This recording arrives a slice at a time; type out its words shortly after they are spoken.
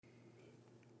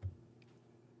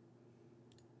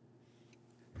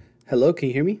Hello, can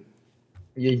you hear me?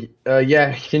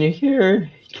 Yeah. Can you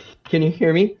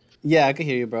hear me? Yeah, I can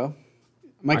hear you, bro.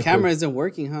 My Alright, cool. camera isn't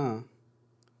working, huh?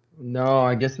 No,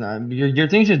 I guess not. Your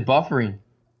thing's just buffering.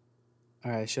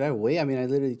 All right, should I wait? I mean, I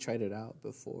literally tried it out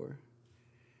before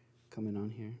coming on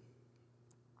here.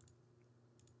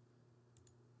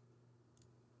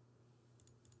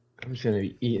 I'm just gonna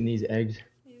be eating these eggs.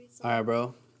 All right,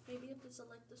 bro.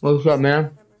 What's up,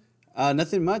 man?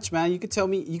 Nothing much, man. You could tell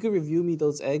me, you could review me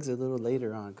those eggs a little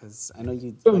later on, because I know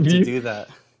you like to Review, do that.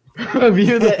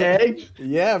 review the eggs?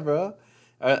 Yeah, bro.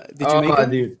 Did you make Oh, them?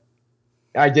 dude,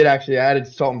 I did actually. I added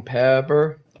salt and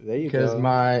pepper There you because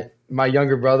go. my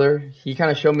younger brother, he kind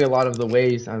of showed me a lot of the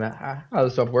ways on how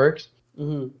this stuff works.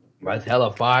 Mm-hmm. But it's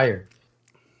hella fire.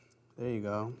 There you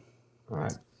go. All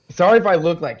right. Sorry if I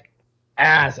look like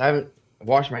ass. I haven't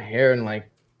washed my hair in like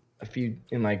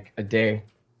a day.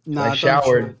 So Nah, I don't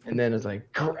showered trip. and then it's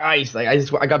like Christ. Like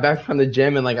I got back from the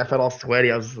gym and like I felt all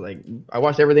sweaty. I was like I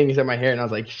washed everything except my hair and I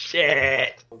was like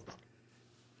shit.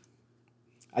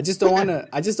 I just don't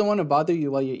wanna bother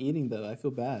you while you're eating, though. I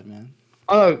feel bad, man.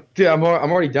 Oh dude, I'm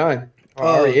already done. I Oh,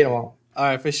 already ate them okay. all. All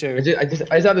right, for sure. I just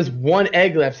have this one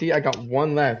egg left. See, I got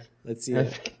one left. Let's see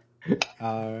it.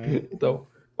 All right. So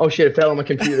oh shit, it fell on my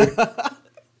computer.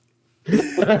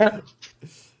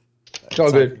 It's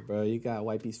all good. Bro. You got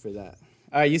wipies for that.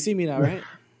 All right, you see me now, right?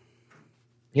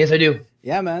 Yes, I do.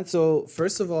 Yeah, man. So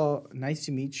first of all, nice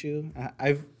to meet you.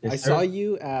 I Yes, saw sir.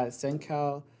 you at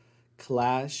CenCal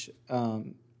Clash,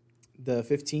 the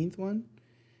 15th one.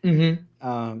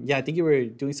 Mm-hmm. Yeah, I think you were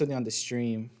doing something on the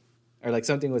stream, or like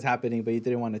something was happening, but you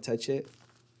didn't want to touch it.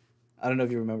 I don't know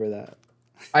if you remember that.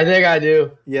 I think I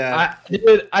do. Yeah,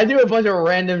 I do a bunch of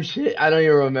random shit. I don't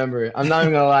even remember. I'm not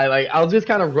even gonna lie. Like I'll just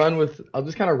kind of run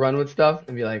with stuff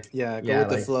and be like, yeah. Go yeah, with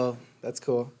the like flow. That's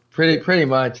cool. pretty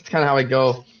much. It's kind of how I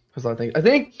go. I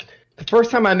think the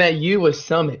first time I met you was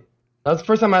Summit. That was the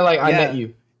first time I met Yeah,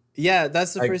 you. yeah.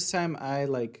 That's the Like, first time I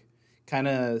like kind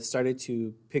of started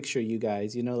to picture you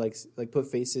guys. You know, like put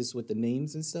faces with the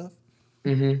names and stuff.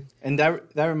 mm-hmm. And that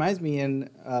reminds me, and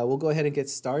we'll go ahead and get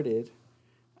started.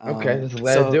 Okay,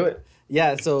 let's do it.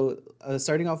 Yeah, so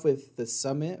starting off with the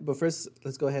summit, but first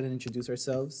let's go ahead and introduce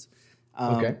ourselves.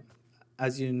 Okay.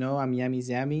 As you know, I'm Yami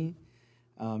Zami.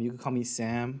 You can call me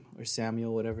Sam or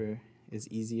Samuel, whatever is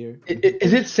easier.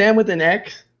 Is it Sam with an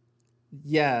X?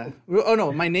 Yeah. Oh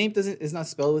no, my name is not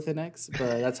spelled with an X,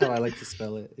 but that's how I like to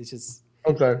spell it. It's just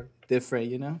Okay. different,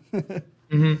 you know.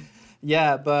 Mm-hmm.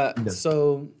 Yeah, but Yeah.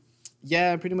 so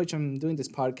yeah, pretty much I'm doing this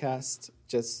podcast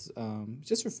just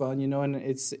for fun, you know, and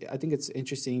I think it's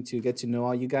interesting to get to know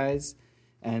all you guys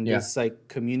and Yeah. this like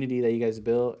community that you guys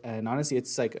built, and honestly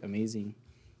it's like amazing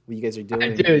what you guys are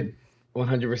doing. Dude,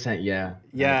 100%. Yeah.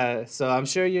 Yeah, so I'm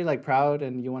sure you're like proud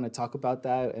and you want to talk about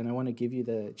that, and I want to give you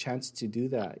the chance to do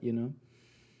that, you know.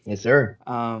 Yes, sir.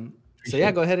 So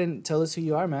yeah, go ahead and tell us who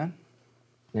you are, man.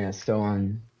 Yeah. So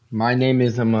my name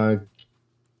is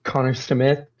Connor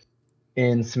Smith.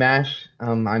 In Smash,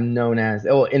 I'm known as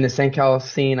in the CenCal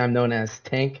scene, I'm known as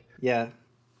Tank. Yeah.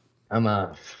 I'm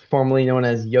formerly known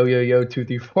as Yo Yo Yo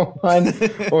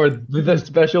 2341 or the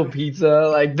Special Pizza,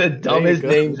 like the There you dumbest go.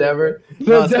 names ever.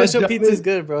 No, The special pizza is dumbest-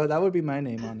 good, bro. That would be my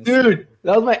name, honestly. Dude,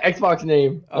 that was my Xbox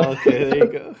name. Okay, there you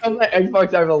go. That was my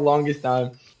Xbox name for the longest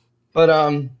time. But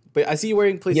But I see you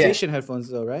wearing yeah, PlayStation headphones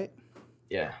though, right?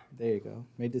 yeah. There you go.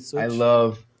 Made the switch. I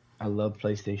love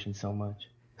PlayStation so much.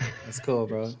 That's cool,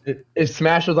 bro. If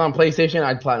Smash was on PlayStation,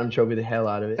 I'd platinum trophy the hell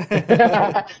out of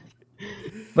it.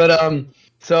 But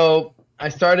so I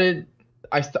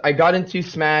got into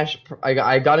Smash.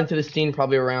 I got into the scene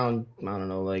probably around I don't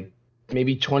know, like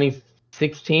maybe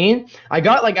 2016. I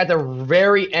got like at the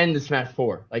very end of Smash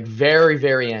 4, like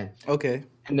very end. Okay.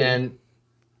 And then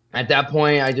at that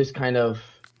point, I just kind of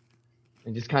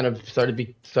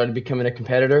started becoming a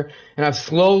competitor, and I've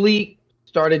slowly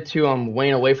started to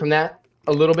wane away from that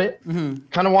a little bit. Mm-hmm. I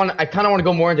kind of want to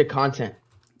go more into content.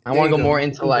 I There want you to go go. more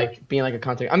into like being like a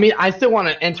content. I mean, I still want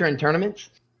to enter in tournaments,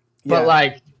 but Yeah.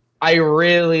 like I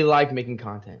really like making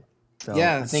content. So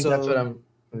Yeah, I think that's so- what I'm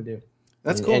gonna do.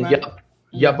 That's And- cool, and man.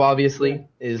 Yup obviously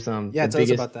is Yeah, the tell us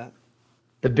biggest about that.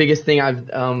 the biggest thing I've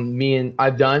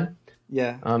done.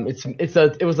 Yeah.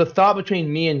 It was a thought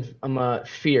between me and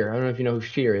Fear. I don't know if you know who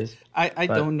Fear is. I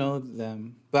But don't know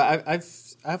them, but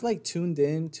I've like tuned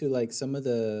in to like some of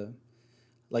the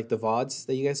like the VODs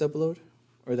that you guys upload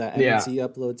or that yeah. MNC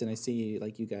uploads, and I see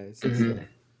like you guys. And Mhm. stuff.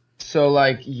 So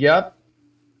like Yup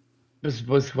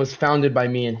was founded by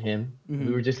me and him. Mhm.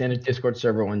 We were just in a Discord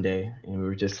server one day, and we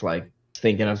were just like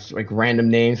thinking of like random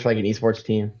names for like an esports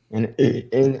team,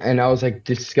 and I was like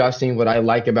discussing what I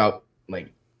like about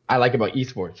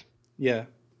esports, Yeah.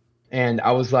 And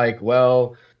I was like,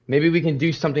 well, maybe we can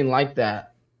do something like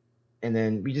that. And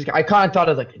then I kind of thought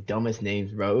of like the dumbest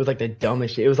names, bro. It was like the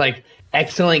dumbest shit. It was like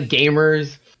Excellent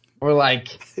Gamers or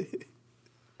like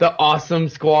the Awesome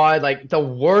Squad, like the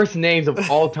worst names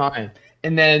of all time.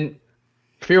 And then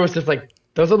Fear was just like,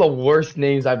 those are the worst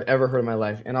names I've ever heard in my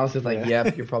life. And I was just like,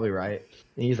 yep, you're probably right.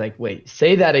 And he's like, wait,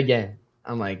 say that again.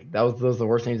 I'm like, those are the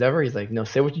worst names ever? He's like, no,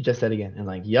 say what you just said again. And I'm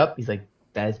like, yep. He's like,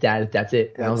 that's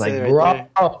it. And I was like,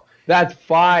 right bro, that's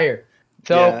fire.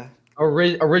 So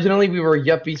originally we were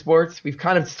Yup Esports. We've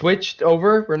kind of switched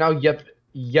over. We're now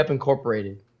Yup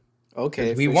Incorporated.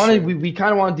 Okay. We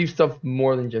kind of want to do stuff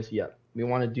more than just Yup. We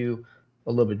want to do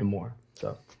a little bit more.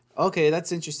 So. Okay,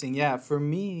 that's interesting. Yeah, for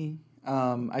me,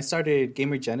 I started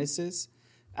Gamer Genesis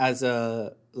as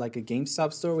a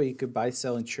GameStop store where you could buy,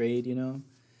 sell, and trade, you know.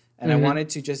 And I wanted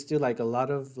to just do like a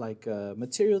lot of like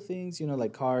material things, you know,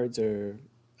 like cards or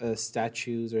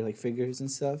statues or like figures and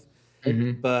stuff.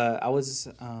 But I was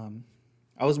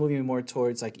moving more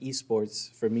towards like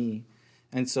esports for me,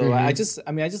 and so I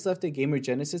just left it Gamer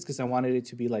Genesis because I wanted it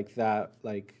to be like that,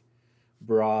 like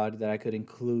broad, that I could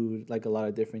include like a lot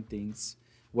of different things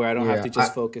where I don't have to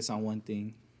just focus on one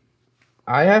thing.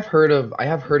 I have heard of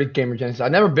Gamer Genesis.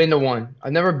 I've never been to one.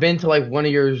 I've never been to like one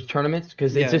of your tournaments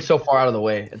because it's just so far out of the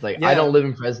way. It's like I don't live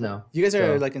in Fresno. You guys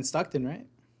are like in Stockton, right?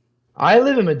 I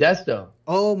live in Modesto.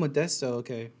 Oh, Modesto.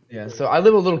 Okay. Yeah, so I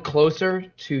live a little closer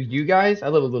to you guys. I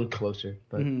live a little closer,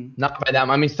 but not by that.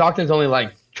 I mean, Stockton's only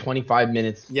like 25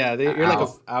 minutes. Yeah, you're like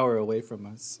an hour away from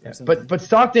us. Yeah. But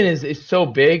Stockton is so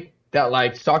big that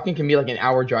like Stockton can be like an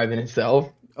hour drive in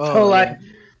itself. Oh, so like. Yeah.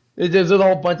 There's a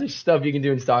whole bunch of stuff you can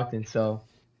do in Stockton, so,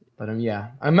 but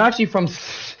I'm actually from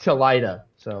Salida,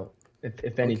 so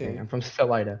if anything, I'm from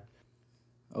Salida.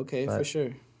 Okay, for sure.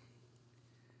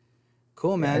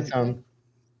 Cool, man.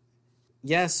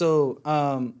 Yeah, so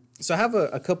I have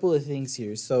a couple of things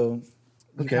here. So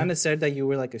you kind of said that you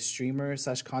were like a streamer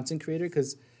 / content creator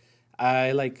because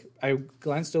I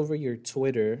glanced over your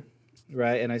Twitter,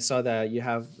 right, and I saw that you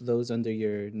have those under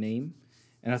your name,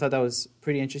 and I thought that was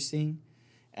pretty interesting.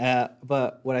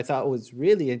 But what I thought was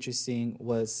really interesting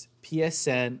was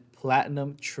PSN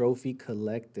Platinum Trophy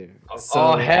Collector.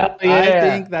 So hell yeah! I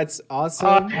think that's awesome.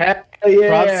 Oh hell yeah!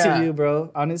 Props to you,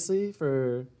 bro. Honestly,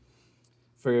 for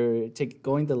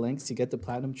going the lengths to get the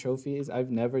platinum trophies. I've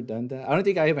never done that. I don't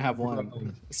think I even have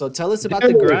one. So tell us about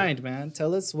the grind, man.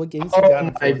 Tell us what games you got.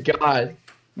 Oh my god!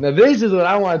 Now this is what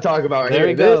I want to talk about. There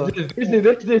we go. This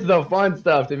is the fun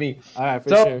stuff to me. All right, for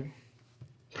sure.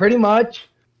 Pretty much.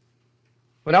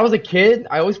 When I was a kid,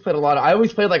 I always played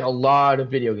like a lot of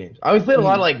video games. I always played a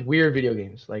lot of like weird video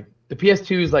games. Like the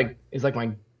PS2 is like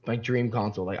my dream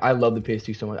console. Like I love the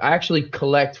PS2 so much. I actually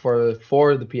collect for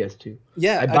the PS2.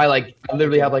 Yeah, I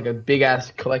literally have like a big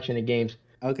ass collection of games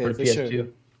for the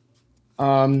PS2.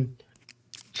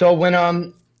 Sure.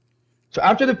 So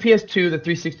after the PS2, the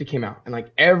 360 came out, and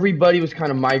like everybody was kind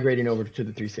of migrating over to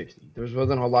the 360. There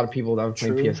wasn't a lot of people that were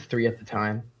playing PS3 at the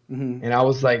time, and I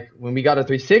was like, when we got a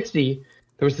 360.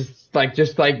 There was this,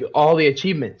 just all the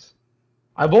achievements.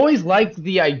 I've always liked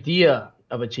the idea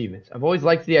of achievements. I've always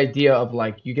liked the idea of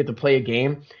like you get to play a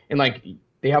game and like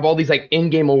they have all these like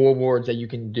in-game awards that you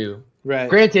can do. Right.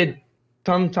 Granted,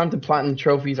 sometimes the platinum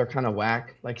trophies are kind of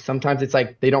whack. Like sometimes it's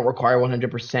like they don't require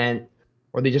 100%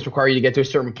 or they just require you to get to a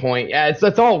certain point. Yeah,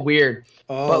 it's all weird.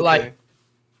 Oh, but like,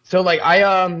 so like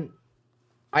I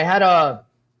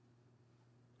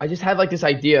just had like this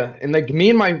idea and like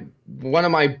me and one of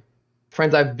my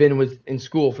friends I've been with in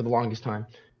school for the longest time.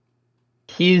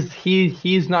 He's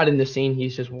not in the scene.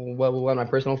 He's just one of my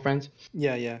personal friends.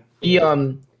 Yeah.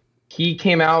 He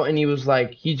came out and he was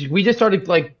like we just started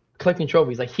like collecting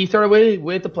trophies. Like he started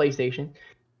with the PlayStation.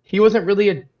 He wasn't really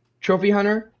a trophy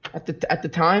hunter at the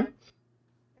time.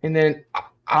 And then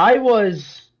I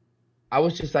was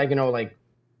just like, you know, like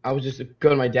I was just go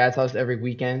to my dad's house every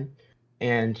weekend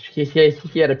and he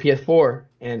had a PS4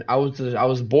 and I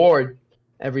was bored.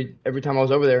 Every time I was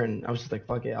over there, and I was just like,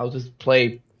 "Fuck it!" I'll just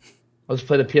play the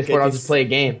PS4. And I'll just play a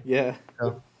game. Yeah.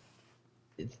 So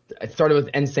it started with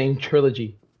Insane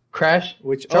Trilogy, Crash.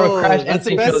 With Crash, that's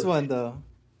the best one though.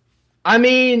 I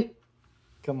mean,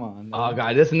 come on. Man. Oh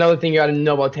god, that's another thing you gotta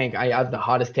know about Tank. I have the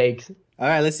hottest takes. All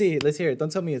right, let's hear it.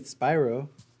 Don't tell me it's Spyro.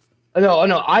 No,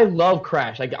 I love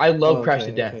Crash. Like I love Crash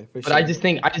to death. But sure. I just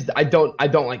think I don't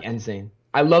like Insane.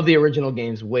 I love the original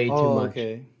games way too much.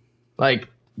 Okay. Like.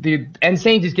 The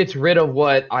Insane just gets rid of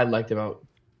what I liked about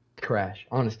Crash.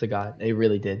 Honest to God, they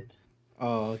really did.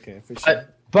 Oh, okay, for sure.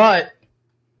 But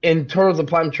in terms of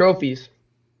platinum trophies,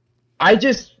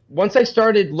 once I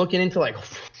started looking into like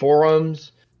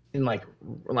forums and like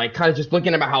kind of just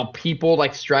looking about how people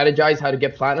like strategize how to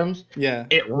get platinums, Yeah.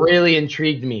 it really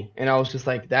intrigued me, and I was just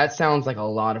like, that sounds like a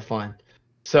lot of fun.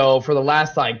 So for the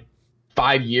last like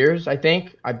 5 years, I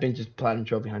think I've been just platinum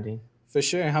trophy hunting. For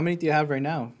sure. How many do you have right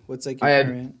now? What's like your I had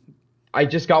current? I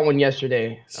just got one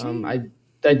yesterday. I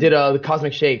did the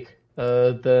Cosmic Shake,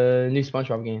 the new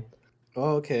SpongeBob game.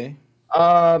 Oh, okay.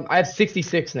 I have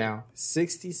 66 now.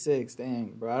 66.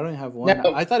 Dang, bro. I don't have one.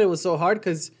 No. I thought it was so hard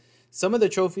because some of the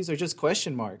trophies are just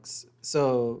question marks.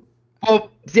 So. Oh,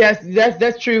 yes,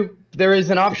 that's true. There is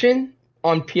an option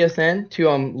on PSN to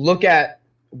look at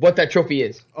what that trophy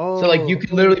is. Oh. So like you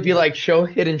can literally be like show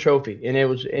hidden trophy, and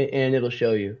it'll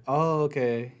show you. Oh,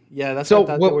 okay. Yeah, that's So what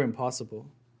I thought they were impossible.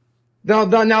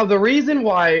 Now the reason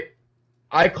why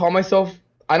I don't call myself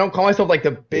like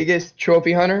the biggest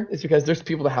trophy hunter is because there's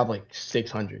people that have like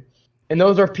 600. And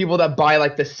those are people that buy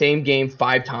like the same game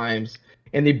 5 times,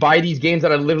 and they buy these games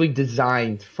that are literally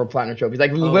designed for platinum trophies.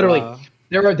 Like literally, wow.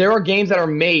 there are games that are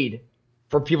made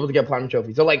for people to get platinum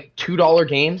trophies. They're like $2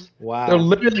 games. Wow. They're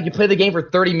literally like you play the game for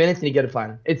 30 minutes and you get a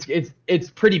platinum. It's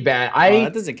pretty bad.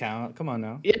 That doesn't count. Come on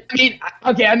now.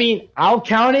 I mean, I'll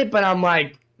count it, but I'm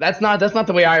like, that's not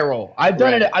the way I roll. I've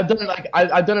done it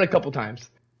a couple times.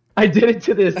 I did it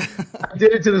to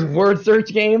this word search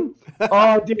game.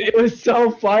 Oh, dude, it was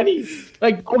so funny.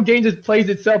 Like the whole game just plays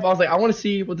itself. I was like, I want to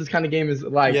see what this kind of game is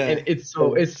like, and it's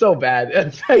so bad.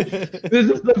 It's like, this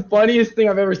is the funniest thing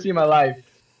I've ever seen in my life.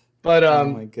 But oh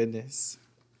my goodness.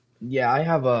 Yeah, I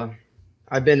have a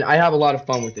lot of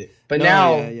fun with it. But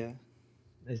now,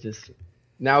 it's just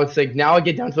now it's like now I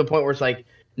get down to the point where it's like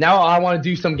now I want to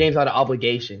do some games out of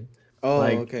obligation. Oh,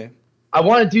 like, okay. I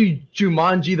want to do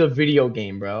Jumanji the video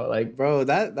game, bro. Like, bro,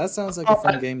 that sounds like a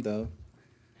fun game though.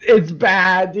 It's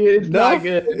bad, dude. It's not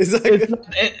good.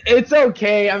 It's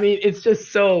okay. I mean, it's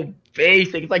just so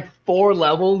basic. It's like 4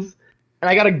 levels, and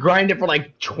I gotta grind it for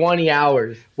like 20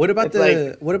 hours. What about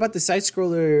the side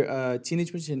scroller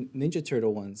Teenage Mutant Ninja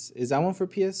Turtle ones? Is that one for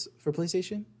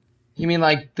PlayStation? You mean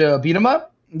like the beat 'em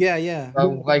up? Yeah.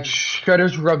 Like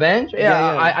Shredder's Revenge?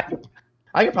 Yeah.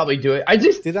 I could probably do it. I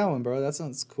just do that one, bro. That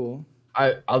sounds cool.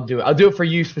 I'll do it. I'll do it for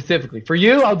you specifically. For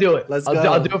you, I'll do it. Let's go.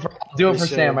 I'll do it for sure.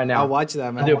 Sam right now. I'll watch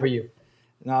that, man. I'll do it for you.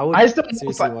 No, I still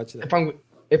seriously watch that.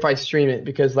 If I stream it,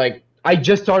 because like I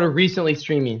just started recently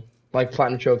streaming like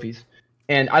platinum trophies,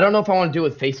 and I don't know if I want to do it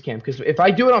with Facecam, because if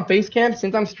I do it on Facecam,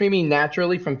 since I'm streaming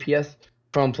naturally from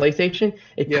PlayStation,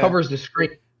 it covers the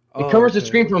screen. It covers the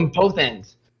screen from both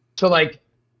ends. So like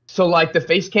the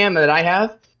Facecam that I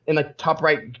have in the top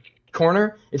right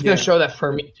corner, it's gonna show that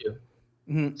for me too.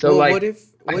 Mm-hmm. So like,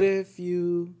 what if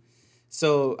you?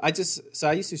 So I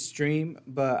used to stream,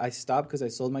 but I stopped because I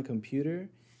sold my computer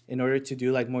in order to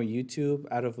do like more YouTube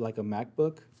out of like a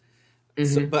MacBook. Mm-hmm.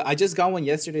 So, but I just got one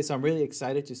yesterday, so I'm really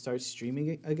excited to start streaming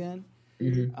it again.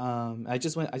 Mm-hmm.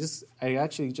 I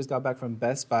actually just got back from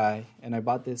Best Buy, and I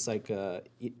bought this like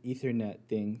Ethernet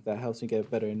thing that helps me get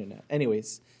better internet.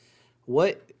 Anyways, do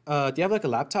you have like a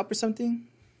laptop or something?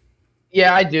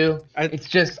 Yeah, I do. It's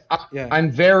just I'm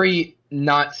very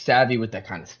not savvy with that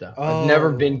kind of stuff. I've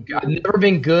never been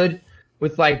good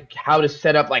with like how to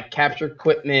set up like capture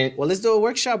equipment. Well, let's do a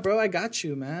workshop, bro. I got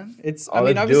you, man.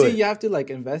 Obviously you have to like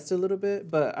invest a little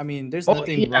bit, but I mean, there's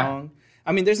nothing wrong.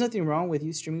 I mean, there's nothing wrong with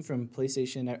you streaming from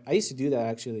PlayStation. I used to do that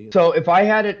actually. So if I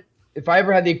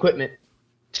ever had the equipment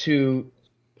to,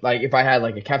 like, if I had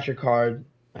like a capture card,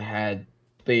 I had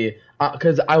the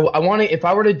because I want to. If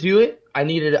I were to do it, I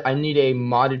need a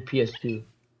modded PS2.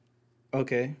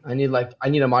 Okay. I need a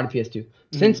modded PS2.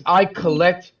 Mm-hmm. Since I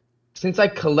collect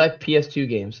PS2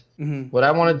 games, mm-hmm. what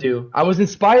I want to do, I was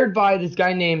inspired by this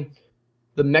guy named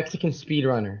the Mexican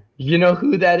Speedrunner. You know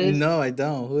who that is? No, I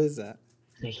don't. Who is that?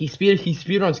 He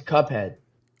speedruns Cuphead.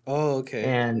 Oh, okay.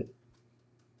 And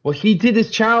he did this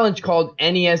challenge called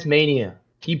NES Mania.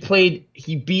 He played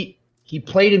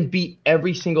and beat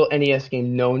every single NES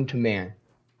game known to man.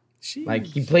 Jeez. Like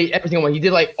he played every single one. He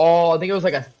did like I think it was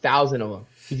like 1,000 of them.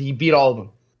 He beat all of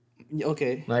them.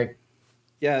 Okay. Like,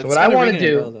 yeah. So what I want to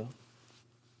do,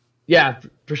 yeah,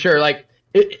 for sure. Like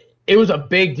it was a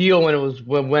big deal when it was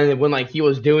when like he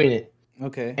was doing it.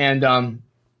 Okay. And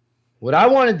what I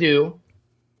want to do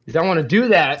is I want to do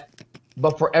that,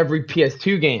 but for every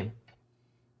PS2 game.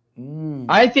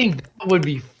 I think that would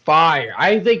be fire.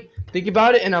 I think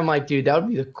about it, and I'm like, dude, that would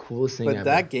be the coolest thing ever. But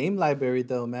that game library,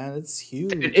 though, man, it's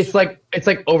huge. It's like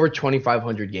over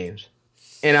 2,500 games.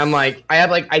 And I'm like, I have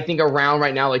like, I think around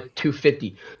right now, like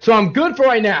 250. So I'm good for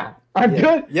right now. I'm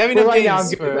good. You have enough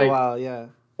games for a while, yeah.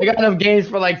 I got enough games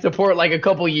for like support like a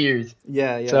couple years.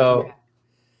 Yeah. So,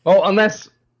 well, unless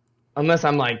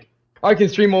I'm like, I can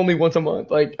stream only once a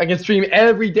month. Like I can stream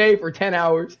every day for 10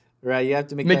 hours. Right, you have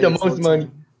to make the most money.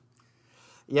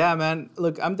 Yeah, man.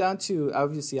 Look, I'm down to,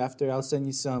 obviously after I'll send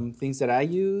you some things that I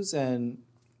use and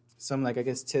some like I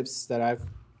guess tips that I've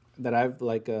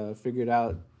like figured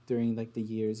out during like the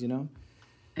years, you know.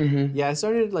 Mm-hmm. Yeah, I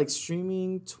started like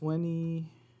streaming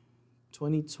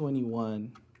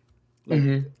 2021,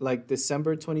 like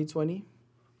December 2020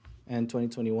 and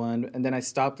 2021, and then I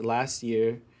stopped last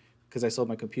year because I sold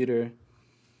my computer.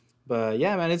 But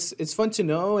yeah, man, it's fun to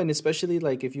know, and especially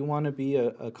like if you want to be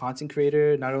a content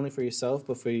creator, not only for yourself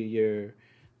but for your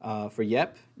for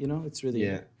Yep, you know, it's really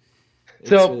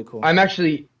it's really cool. I'm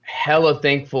actually hella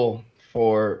thankful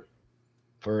for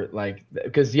like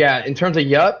because in terms of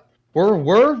Yep,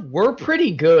 we're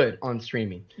pretty good on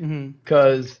streaming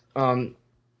because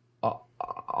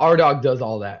our dog does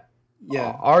all that.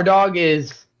 Yeah, our dog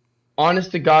is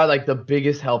honest to God like the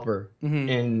biggest helper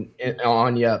in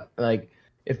on Yep. Like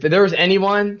if there was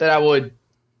anyone that I would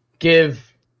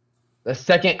give a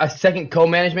second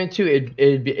co-management to,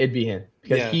 it'd be him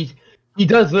because he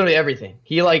does literally everything.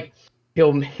 He like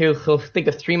he'll think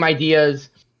of stream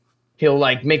ideas. He'll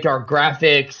like make our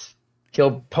graphics.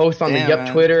 He'll post on the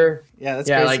Yep Twitter. Yeah, that's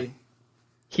crazy. Like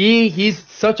he's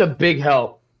such a big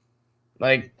help.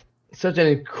 Like such an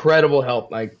incredible help.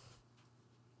 Like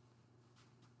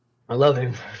I love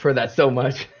him for that so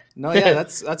much. No, yeah,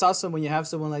 that's awesome when you have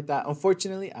someone like that.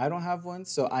 Unfortunately, I don't have one,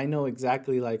 so I know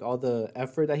exactly like all the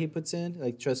effort that he puts in.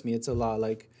 Like, trust me, it's a lot.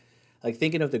 Like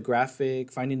thinking of the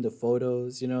graphic, finding the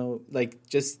photos, you know, like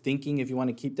just thinking if you want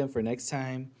to keep them for next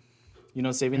time, you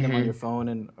know, saving them on your phone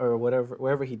and or whatever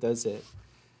wherever he does it.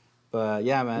 But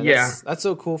yeah, man, that's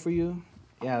so cool for you.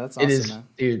 Yeah, that's awesome, it is, man.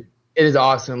 Dude. It is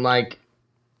awesome. Like,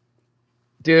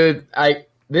 dude,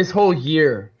 this whole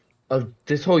year of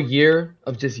just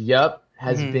Yep.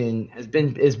 has been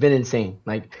insane.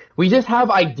 Like we just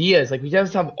have ideas. Like we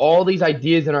just have all these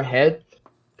ideas in our head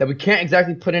that we can't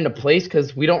exactly put into place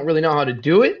because we don't really know how to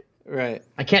do it. Right.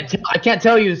 I can't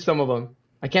tell you some of them.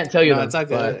 I can't tell you them. It's all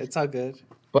good. It's all good.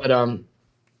 But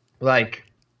like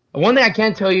one thing I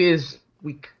can tell you is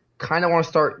we kind of want to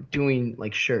start doing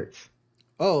like shirts.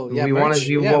 Oh yeah. We want to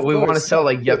do we want to sell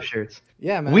like Yep shirts.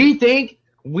 Yeah, man. We think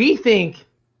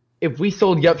if we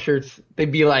sold Yep shirts,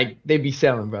 they'd be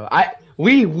selling, bro.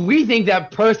 We think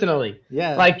that personally.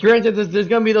 Yeah. Like, granted, there's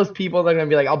gonna be those people that are gonna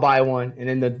be like, I'll buy one, and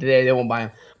then the day they won't buy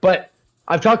them. But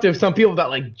I've talked to some people that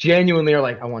like genuinely are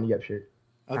like, I want a Yep shirt.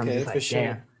 Okay, like, for sure.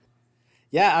 Damn.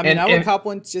 Yeah, I mean, I would cop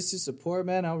one just to support,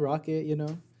 man. I'll rock it, you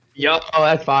know. Yo,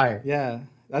 that's fire. Yeah,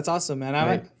 that's awesome,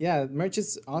 man. Merch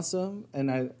is awesome,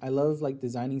 and I love like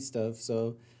designing stuff.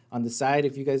 So on the side,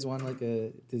 if you guys want like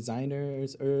a designer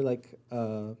or like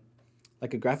a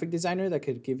graphic designer that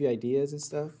could give you ideas and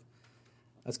stuff,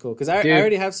 that's cool. Because I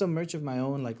already have some merch of my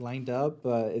own like lined up,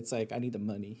 but it's like I need the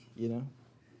money, you know.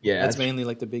 Yeah, that's mainly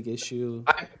like the big issue.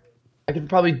 I could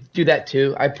probably do that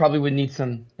too. I probably would need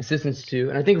some assistance too,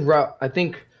 and I think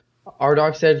our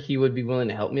dog said he would be willing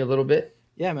to help me a little bit.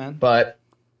 Yeah, man. But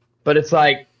it's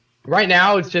like right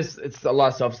now it's a lot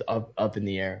of stuff's up in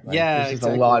the air. Like, yeah, there's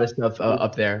just a lot of stuff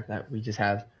up there that we just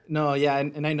have. No, yeah,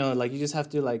 and I know like you just have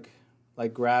to like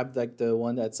grab like the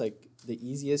one that's like the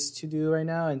easiest to do right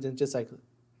now, and then just like,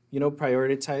 you know,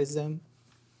 prioritize them.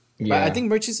 Yeah. But I think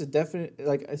merch is a definite,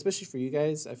 like, especially for you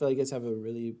guys. I feel like you guys have a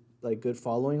really like good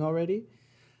following already,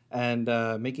 and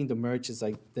making the merch is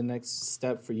like the next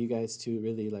step for you guys to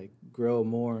really like grow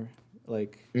more,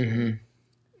 like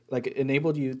like it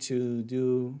enabled you to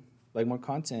do like more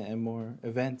content and more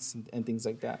events and things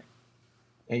like that.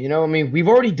 And you know, I mean, we've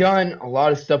already done a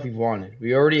lot of stuff we've wanted.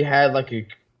 We already had like a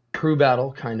crew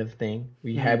battle kind of thing.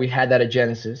 We had that at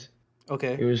Genesis.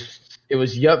 Okay. It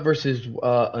was Yup versus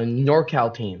a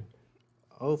NorCal team.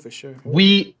 Oh, for sure.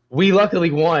 We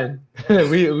luckily won.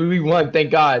 we won,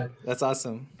 thank God. That's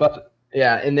awesome. But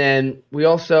yeah, and then we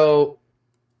also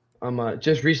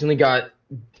just recently got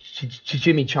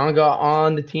Chimichanga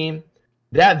on the team.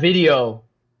 That video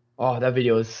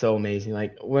is so amazing.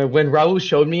 Like when Raul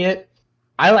showed me it,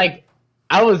 I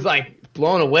was like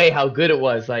blown away how good it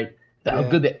was. Like how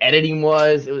good the editing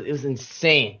was. It was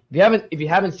insane. If you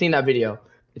haven't seen that video,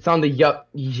 it's on the Yup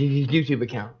YouTube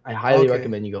account. I highly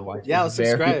recommend you go watch it. Yeah, I'll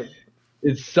subscribe.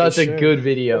 It's such a good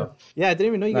video. Yeah, I didn't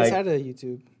even know you guys had a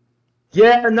YouTube.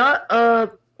 Yeah, not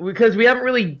because we haven't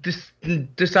really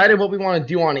decided what we want to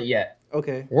do on it yet.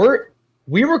 Okay.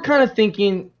 We were kind of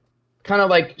thinking, kind of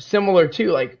like similar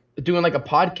to like doing like a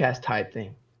podcast type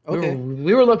thing. Okay.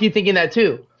 We were lucky thinking that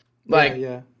too. Like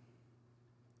yeah.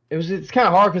 It's kind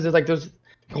of hard because there's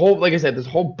a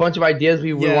whole bunch of ideas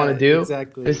we want to do.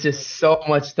 Exactly. There's just so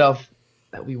much stuff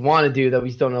that we want to do that we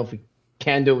just don't know if we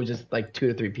can do it with just like 2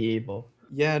 to 3 people.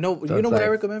 Yeah, no, So you know it's what I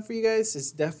like, recommend for you guys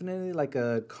is definitely like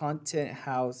a content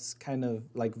house kind of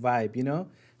like vibe, you know?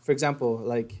 For example,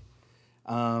 like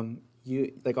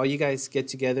you like all you guys get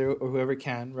together or whoever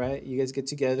can, right? You guys get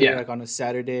together yeah, like on a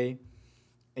Saturday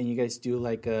and you guys do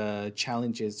like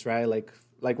challenges, right? Like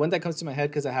one that comes to my head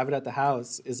because I have it at the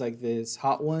house is like this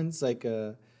hot ones, like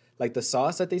the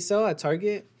sauce that they sell at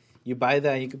Target. You buy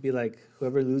that and you could be like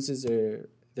whoever loses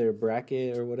their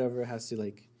bracket or whatever has to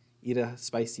like eat a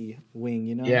spicy wing,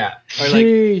 you know? yeah. Or like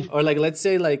Sheesh. or like let's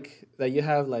say like that you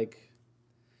have like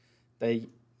that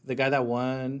the guy that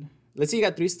won. Let's say you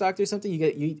got 3 stocked or something.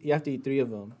 You have to eat 3 of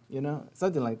them. You know,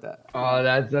 something like that. Oh,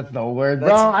 that's the word, bro.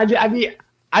 That's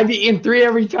I'd be in 3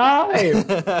 every time.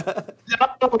 No,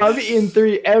 I'd be in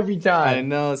 3 every time. I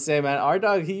know, same man. Our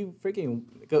dog, he freaking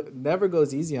never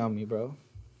goes easy on me, bro.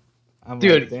 I'm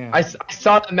Dude, like, damn. I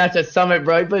saw the match at Summit,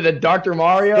 bro. He played the Dr.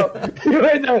 Mario. He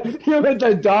went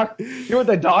the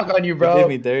doc on you, He bro. did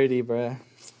me dirty, bro.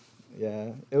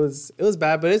 Yeah, it was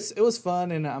bad, but it was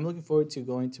fun, and I'm looking forward to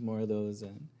going to more of those.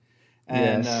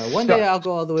 And Yes. one day I'll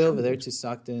go all the way over there to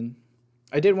Stockton.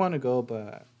 I did want to go,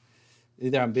 but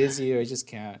either I'm busy or I just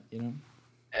can't, you know.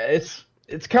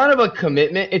 It's kind of a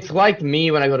commitment. It's like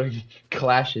me when I go to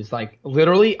clashes. Like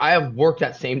literally, I have work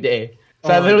that same day,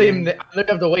 so I literally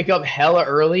have to wake up hella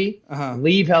early,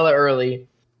 leave hella early,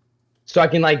 so I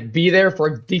can like be there for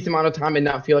a decent amount of time and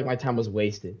not feel like my time was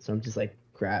wasted. So I'm just like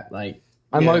crap. Like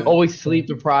I'm like always sleep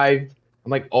deprived.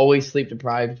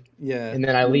 Yeah. And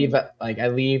then I leave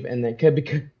and then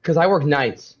because I work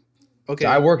nights. Okay. So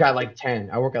I work at like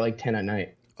 10. I work at like 10 at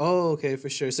night. Oh, okay, for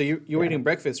sure. So you're eating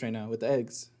breakfast right now with the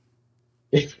eggs.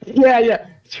 Yeah,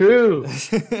 true.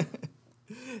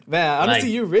 Man, honestly,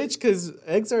 Like- you're rich because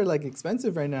eggs are like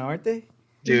expensive right now, aren't they?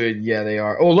 Dude, yeah, they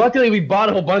are. Oh, luckily we bought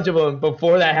a whole bunch of them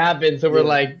before that happened, so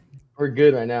we're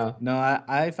good right now. No,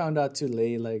 I found out too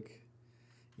late. Like,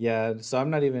 yeah, so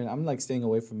I'm like staying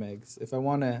away from eggs. If I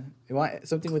want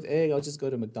something with egg, I'll just go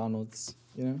to McDonald's.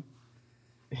 You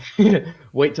know?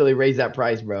 Wait till they raise that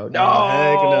price, bro. No, Oh,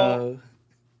 heck no.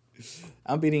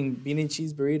 I'm eating bean and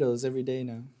cheese burritos every day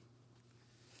now.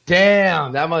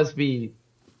 Damn, that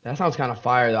sounds kind of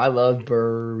fire though. I love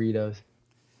burritos.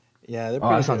 Yeah, they're Oh,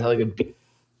 pretty that sounds good. hella good.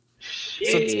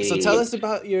 So tell us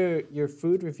about your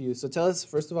food review. So tell us,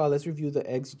 first of all, let's review the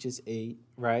eggs you just ate,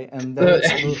 right? And then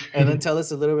and then tell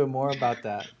us a little bit more about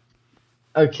that.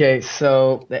 Okay,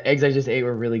 so the eggs I just ate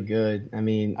were really good. I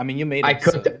mean, you made I it.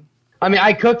 cooked them.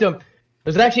 I cooked them.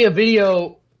 There's actually a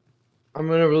video I'm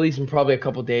gonna release in probably a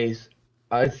couple days.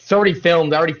 It's already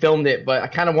filmed. I already filmed it, but I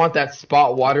kind of want that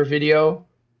spot water video.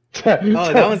 That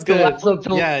one's good.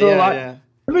 Yeah.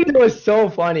 The video was so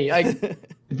funny. Like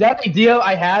that idea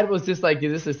I had was just like,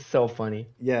 dude, this is so funny.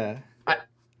 Yeah.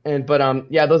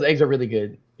 Those eggs are really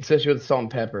good, especially with salt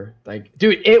and pepper. Like,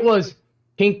 dude, it was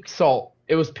pink salt.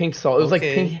 It was pink salt. It was like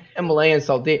pink Himalayan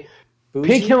salt. Pink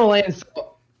Himalayan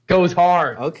salt goes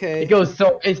hard. Okay.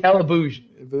 It's hella bougie.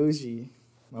 Bougie,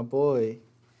 my boy.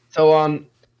 So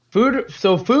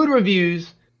food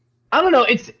reviews. I don't know.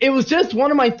 It was just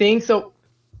one of my things. So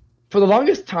for the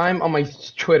longest time on my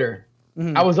Twitter,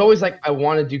 I was always like, I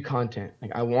want to do content.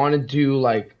 Like I want to do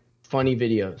like funny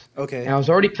videos. Okay. And I was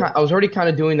already kind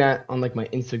of doing that on like my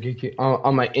Instagram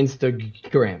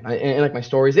and like my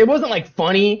stories. It wasn't like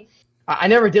funny. I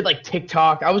never did like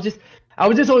TikTok. I would just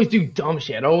always do dumb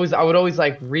shit. I would always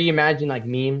like reimagine like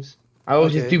memes. I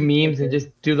would just do memes and just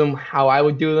do them how I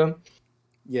would do them.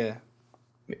 Yeah.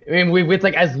 I mean, with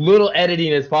like as little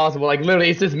editing as possible. Like literally,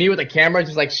 it's just me with a camera,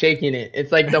 just like shaking it.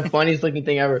 It's like the funniest looking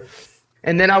thing ever.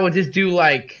 And then I would just do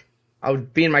like, I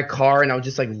would be in my car and I would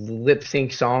just like lip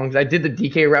sync songs. I did the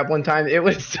DK rap one time. It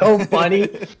was so funny.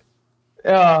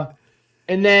 And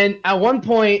then at one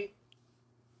point,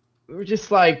 we were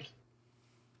just like,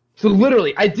 so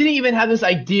literally, I didn't even have this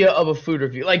idea of a food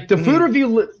review. Like the food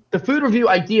review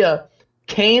idea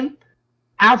came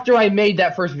after I made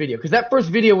that first video, because that first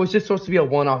video was just supposed to be a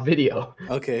one-off video.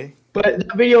 Okay. But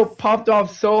that video popped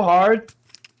off so hard,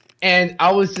 and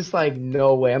I was just like,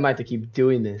 no way, I'm going to have to keep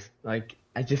doing this. Like,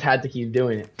 I just had to keep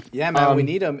doing it. Yeah, man, we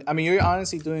need them. I mean, you're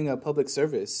honestly doing a public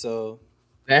service, so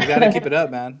you got to keep it up,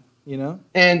 man, you know?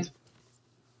 And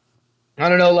I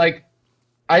don't know, like,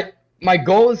 my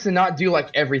goal is to not do, like,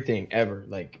 everything ever.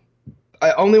 Like,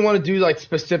 I only want to do, like,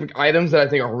 specific items that I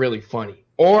think are really funny.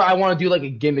 Or I want to do, like, a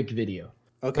gimmick video.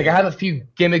 Okay. Like, I have a few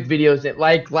gimmick videos that,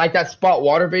 like that spot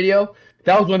water video,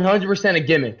 that was 100% a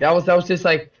gimmick. That was just,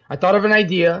 like, I thought of an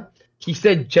idea. He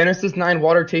said Genesis 9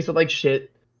 water tasted like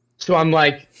shit. So I'm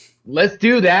like, let's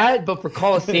do that, but for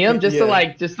Coliseum, just to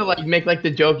make, like, the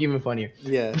joke even funnier.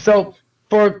 Yeah. So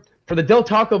for for the Del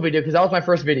Taco video, because that was my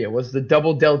first video, was the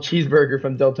double Del cheeseburger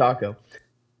from Del Taco.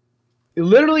 It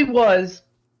literally was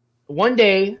one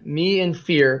day, me and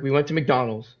Fear, we went to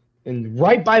McDonald's, and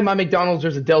right by my McDonald's,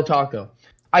 there's a Del Taco.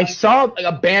 I saw like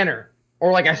a banner,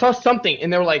 or like I saw something,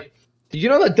 and they were like, "Did you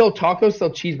know that Del Taco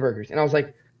sells cheeseburgers?" And I was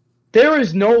like, "There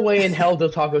is no way in hell Del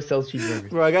Taco sells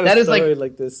cheeseburgers." Bro, I got a story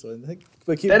like this one.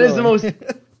 That is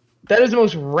the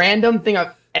most random thing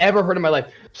I've ever heard in my life.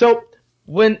 So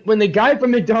when the guy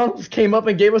from McDonald's came up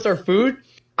and gave us our food,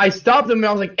 I stopped him and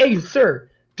I was like, "Hey, sir,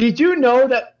 did you know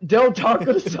that Del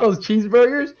Taco sells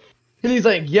cheeseburgers?" And he's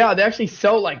like, "Yeah, they actually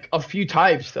sell like a few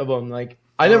types of them. Like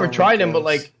I never tried them, but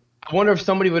like I wonder if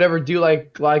somebody would ever do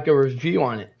like a review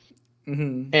on it."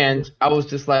 Mm-hmm. And I was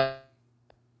just like,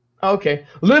 "Okay."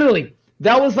 Literally,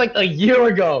 that was like a year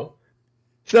ago.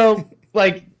 So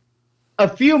like a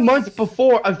few months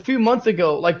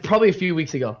ago, like probably a few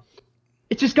weeks ago,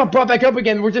 it just got brought back up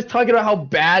again. We're just talking about how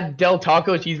bad Del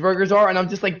Taco cheeseburgers are, and I'm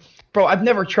just like, bro, I've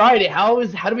never tried it. How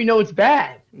do we know it's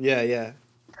bad? Yeah.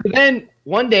 And then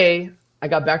one day, I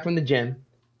got back from the gym.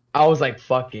 I was like,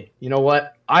 fuck it. You know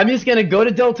what? I'm just going to go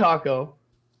to Del Taco,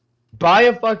 buy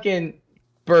a fucking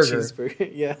burger.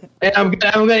 Cheeseburger, yeah. And I'm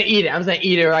gonna eat it. I'm just going to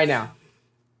eat it right now.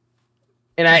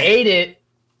 And I ate it,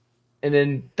 and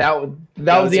then that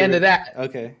was the end of that.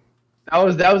 Okay. That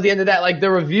was the end of that. Like,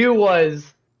 the review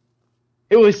was...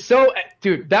 It was so...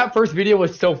 Dude, that first video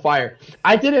was so fire.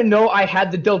 I didn't know I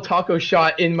had the Del Taco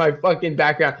shot in my fucking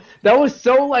background. That was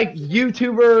so, like,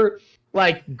 YouTuber,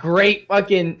 like, great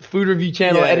fucking food review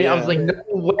channel editing. Yeah. I was like,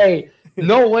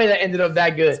 no way that ended up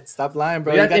that good. Stop lying,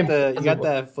 bro. You got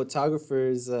the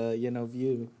photographer's,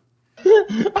 view.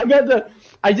 I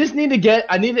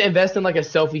need to invest in, like, a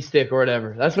selfie stick or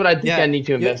whatever. That's what I think I need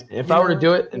to invest in. If I were to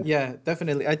do it. Yeah,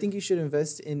 definitely. I think you should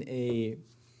invest in a...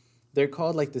 They're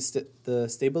called like the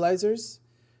stabilizers.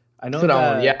 I know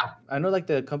I know like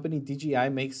the company DJI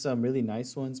makes some really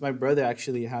nice ones. My brother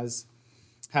actually has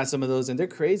some of those, and they're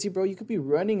crazy, bro. You could be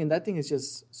running and that thing is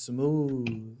just smooth,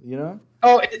 you know?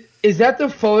 Oh, is that the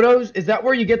photos? Is that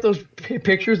where you get those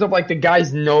pictures of like the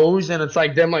guy's nose and it's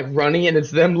like them like running and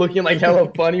it's them looking like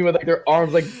hella funny with like their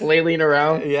arms like flailing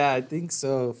around? Yeah, I think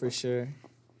so for sure.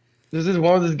 This is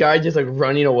one of this guy just like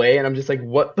running away, and I'm just like,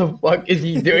 what the fuck is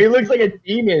he doing? He looks like a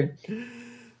demon.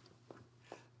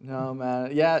 No,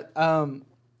 man. Yeah.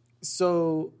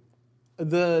 So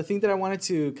the thing that I wanted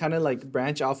to kind of like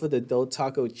branch off of the Del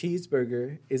Taco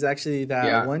cheeseburger is actually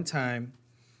that one time,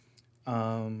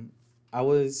 I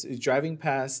was driving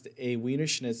past a Wiener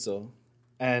Schnitzel,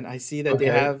 and I see that they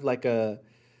have like a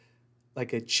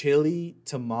chili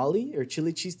tamale or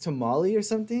chili cheese tamale or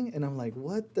something, and I'm like,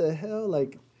 what the hell?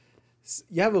 Like,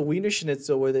 you have a Wiener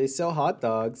Schnitzel where they sell hot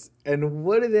dogs, and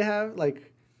what do they have?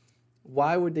 Like,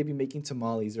 why would they be making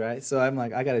tamales, right? So I'm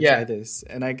like, I gotta try this,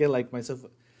 and I get like myself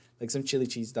like some chili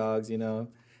cheese dogs, you know.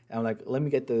 And I'm like, let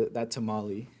me get that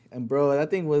tamale, and bro,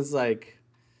 that thing was like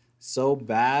so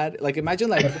bad. Like, imagine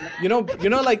like you know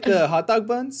like the hot dog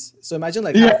buns. So imagine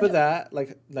like half of that,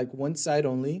 like one side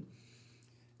only,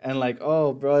 and like,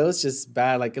 oh, bro, it was just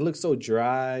bad. Like, it looked so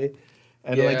dry.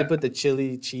 And like to put the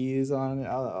chili cheese on it.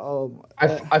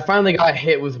 I finally got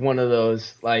hit with one of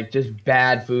those like just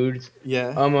bad foods.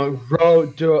 Yeah.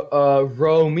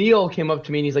 Romeo came up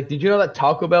to me and he's like, "Did you know that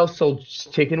Taco Bell sold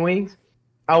chicken wings?"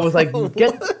 I was like,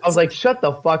 "Shut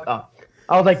the fuck up."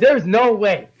 I was like, "There's no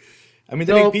way." I mean,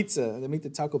 they make pizza. They make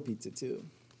the taco pizza too.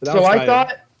 So I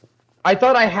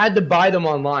thought I had to buy them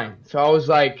online. So I was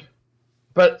like.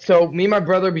 But so me and my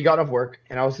brother, we got off work,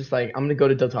 and I was just like, I'm gonna go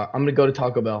to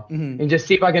Taco Bell and just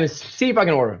see if I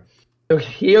can order. So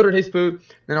he ordered his food,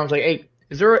 and I was like, hey,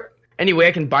 is there any way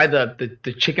I can buy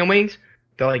the chicken wings?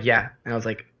 They're like, yeah, and I was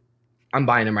like, I'm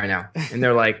buying them right now, and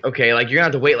they're like, okay, like you're gonna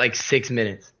have to wait like 6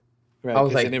 minutes. Right, I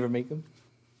was like, they never make them.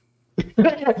 Dude,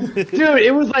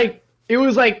 it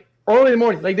was like early in the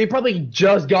morning, like they probably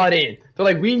just got in. They're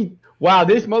like, wow,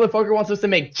 this motherfucker wants us to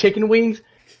make chicken wings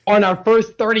on our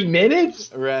first 30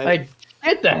 minutes? Right. Like,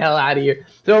 get the hell out of here.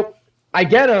 So, I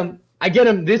get them.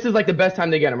 This is, like, the best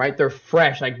time to get them, right? They're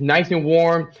fresh, like, nice and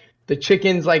warm. The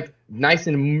chicken's, like, nice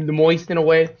and moist in a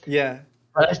way. Yeah.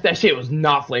 That shit was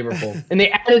not flavorful. And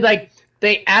they added, like,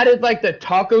 the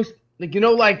tacos, like, you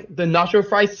know, like, the nacho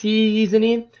fry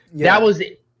seasoning? Yeah.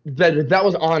 That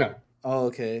was on them. Oh,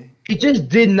 okay. It just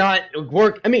did not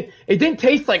work. I mean, it didn't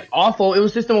taste, like, awful. It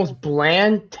was just the most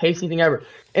bland tasting thing ever.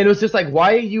 And it was just like,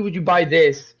 why would you buy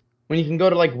this when you can go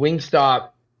to like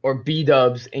Wingstop or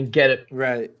B-Dubs and get it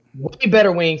right way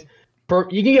better wings?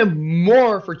 You can get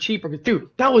more for cheaper. Dude,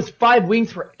 that was 5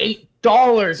 wings for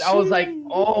 $8. I was like,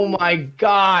 oh my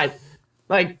god,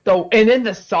 and then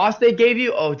the sauce they gave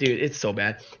you, oh dude, it's so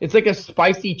bad. It's like a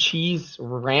spicy cheese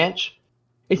ranch.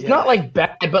 It's not like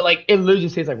bad, but like it literally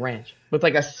just tastes like ranch with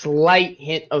like a slight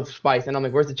hint of spice. And I'm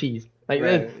like, where's the cheese? Like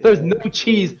there's no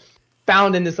cheese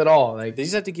found in this at all. Like they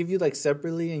just have to give you like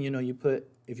separately, and you put,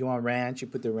 if you want ranch, you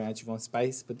put the ranch. If you want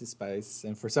spice, put the spice.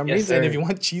 And for some reason, if you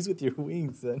want cheese with your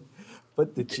wings, then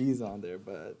put the cheese on there.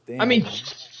 But damn, I mean,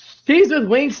 cheese with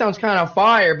wings sounds kind of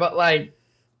fire, but like,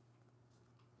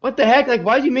 what the heck? Like,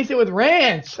 why'd you mix it with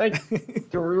ranch? Like,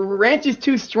 the ranch is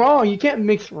too strong. You can't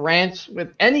mix ranch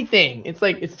with anything. It's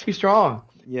like, it's too strong.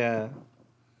 Yeah.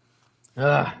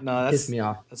 Ugh, no, that's pissed me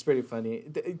off. That's pretty funny.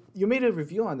 You made a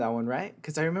review on that one, right?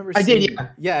 Because I remember I did, yeah.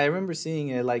 Yeah, I remember seeing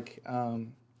it, like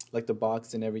the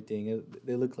box and everything.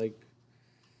 They look like,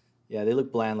 yeah, they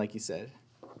look bland, like you said.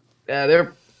 Yeah,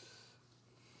 they're,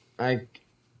 I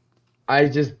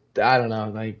don't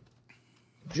know, like,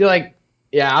 feel like,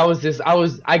 yeah,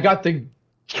 I got the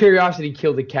curiosity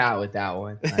killed the cat with that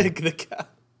one. Like, the cat.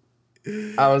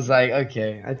 I was like,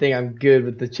 okay, I think I'm good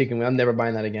with the chicken. I'm never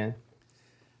buying that again.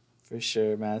 For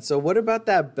sure, man. So what about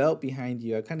that belt behind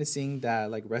you? I'm kind of seeing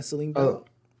that like wrestling belt.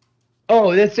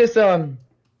 Oh, that's the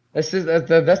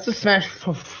Smash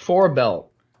 4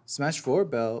 belt. Smash 4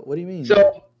 belt? What do you mean?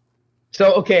 So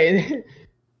okay,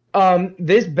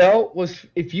 this belt was,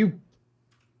 if you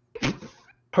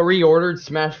pre-ordered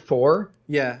Smash 4,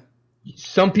 yeah,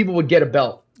 some people would get a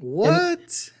belt.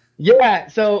 What? Yeah,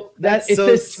 so that's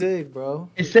so sick, bro.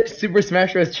 It says Super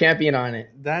Smash Bros. Champion on it.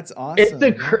 That's awesome.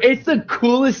 It's the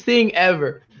coolest thing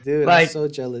ever. Dude, like, I'm so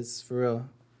jealous, for real.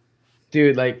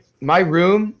 Dude, like, my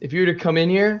room, if you were to come in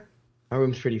here, my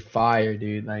room's pretty fire,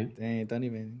 dude. Like, dang, don't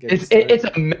even get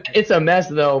it's a mess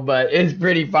though, but it's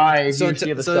pretty fire. So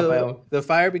the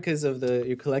fire because of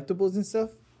your collectibles and stuff?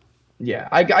 Yeah,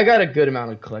 I got a good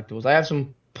amount of collectibles. I have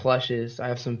some plushes. I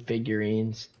have some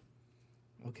figurines.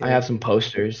 Okay. I have some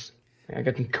posters. I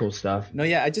got some cool stuff. No,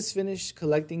 yeah, I just finished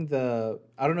collecting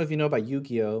I don't know if you know about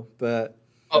Yu-Gi-Oh, but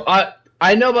I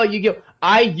know about Yu-Gi-Oh.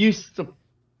 I used to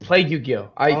play Yu-Gi-Oh.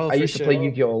 I used to play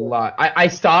Yu-Gi-Oh a lot. I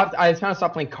stopped. I kind of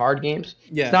stopped playing card games.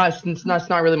 Yeah, it's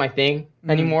not really my thing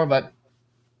anymore. But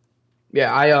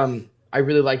yeah, I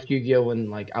really liked Yu-Gi-Oh when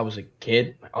like I was a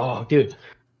kid. Oh, dude.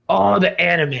 Oh, the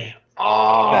anime.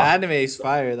 Oh, the anime is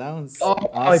fire. That one's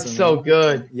awesome, it's so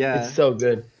good. Yeah, it's so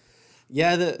good.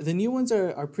 Yeah, the new ones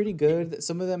are pretty good.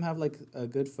 Some of them have like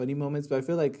good funny moments, but I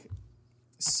feel like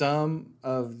some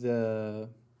of the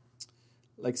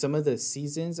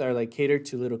seasons are like catered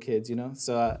to little kids,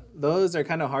 So those are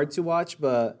kind of hard to watch,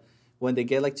 but when they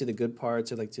get like to the good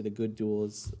parts or like to the good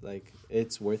duels, like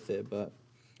it's worth it. But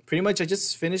pretty much, I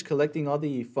just finished collecting all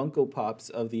the Funko Pops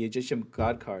of the Egyptian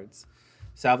god cards.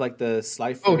 So I have like the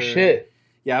Slifer. Oh shit!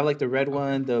 Yeah, I have like the red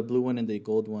one, the blue one, and the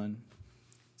gold one.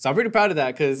 So I'm pretty proud of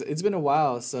that because it's been a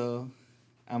while. So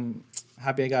I'm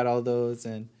happy I got all those,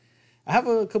 and I have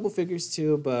a couple figures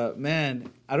too. But man,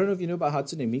 I don't know if you know about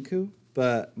Hatsune Miku,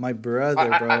 but my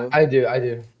brother, bro, I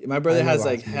do. My brother has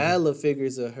like hella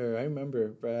figures of her. I remember,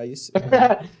 bro. I used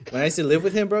to, when I used to live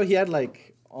with him, bro. He had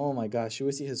like, oh my gosh, you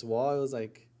would see his wall. I was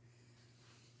like,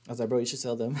 bro, you should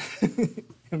sell them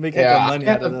and make money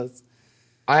out of those.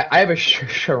 I have a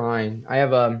shrine. I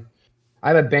have a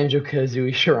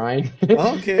Banjo-Kazooie shrine.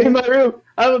 Okay. In my room.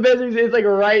 I have a Banjo-Kazooie. It's like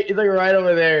right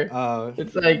over there. Oh.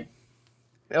 It's like,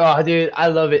 oh, dude, I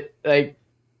love it. Like,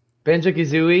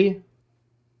 Banjo-Kazooie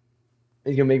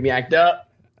is gonna make me act up.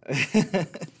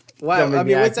 Wow. I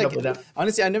mean, what's that?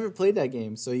 Honestly, I never played that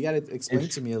game, so you gotta explain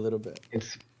to me a little bit.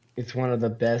 It's one of the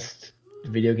best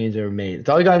video games ever made. It's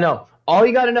all you gotta know. All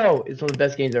you gotta know is one of the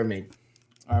best games ever made.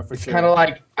 For sure. Kind of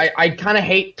like I kind of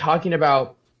hate talking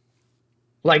about,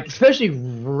 like, especially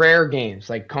rare games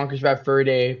like Conker's Bad Fur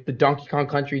Day, the Donkey Kong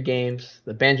Country games,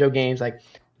 the Banjo games. Like,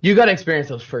 you gotta experience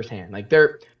those firsthand. Like,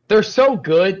 they're so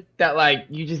good that like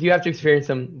you have to experience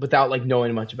them without like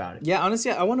knowing much about it. Yeah,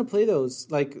 honestly, I want to play those.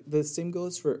 Like, the same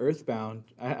goes for Earthbound.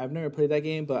 I've never played that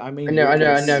game, but I mean, I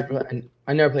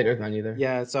never played Earthbound either.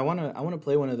 Yeah, so I want to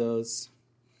play one of those,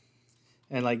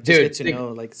 and like just get to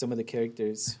know like some of the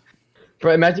characters.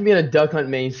 Bro, imagine being a Duck Hunt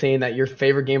main saying that your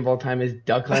favorite game of all time is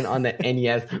Duck Hunt on the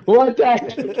NES. What the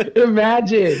heck?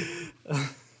 Imagine.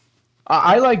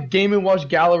 I like Game & Watch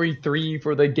Gallery 3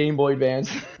 for the Game Boy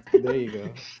Advance. There you go.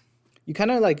 You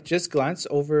kind of like just glance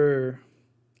over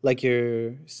like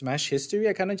your Smash history.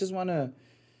 I kind of just want to...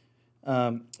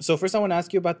 so first I want to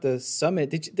ask you about the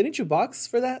Summit. Didn't you box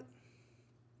for that?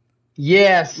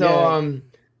 Yeah, so I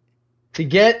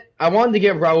wanted to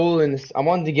get Raul in this. I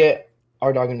wanted to get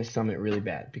our dog in the Summit really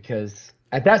bad because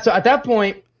at that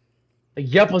point,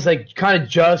 Yup was like kind of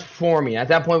just forming. At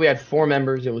that point, we had 4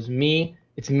 members. It was me.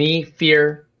 It's me,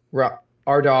 Fear, our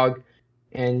R Dog,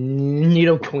 and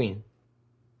Nito Queen.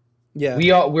 Yeah.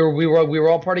 We were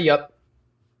all part of Yup,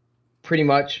 pretty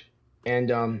much,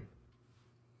 and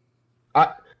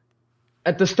I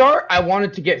at the start I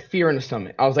wanted to get Fear in the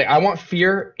summit. I was like, I want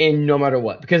Fear in no matter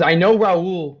what, because I know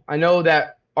Raul. I know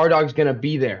that R Dog's gonna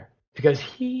be there because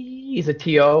he's a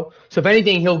TO. So if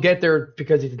anything, he'll get there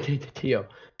because he's a TO.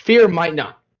 Fear might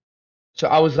not. So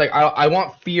I was like, I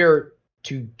want Fear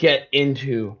to get in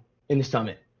the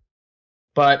summit,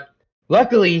 but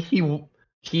luckily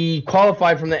he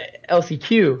qualified from the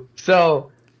LCQ,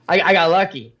 so I got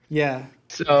lucky. Yeah.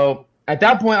 So at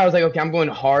that point, I was like, okay, I'm going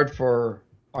hard for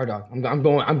R Dog. I'm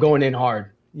going in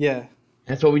hard. Yeah.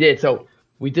 That's what we did. So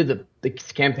we did the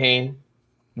campaign.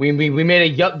 We made a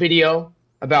Yup video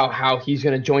about how he's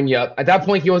gonna join Yup. At that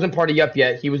point, he wasn't part of Yup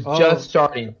yet. He was just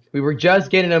starting. We were just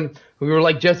getting him. We were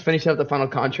like just finishing up the final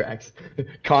contracts.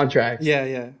 Yeah,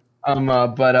 yeah.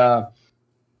 But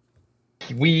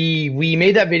we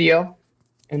made that video,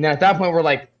 and then at that point, we're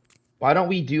like, why don't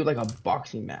we do like a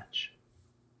boxing match?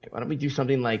 Why don't we do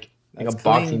something like a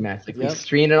boxing match? Like we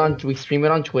stream it on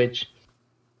Twitch,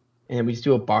 and then we just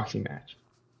do a boxing match.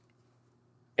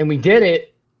 And we did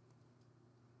it,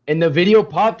 and the video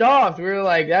popped off. We were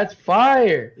like, that's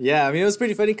fire. Yeah, I mean, it was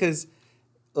pretty funny because,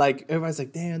 like, everyone's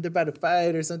like, damn, they're about to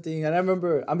fight or something. And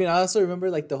I also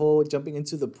remember, like, the whole jumping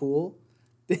into the pool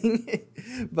thing.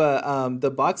 But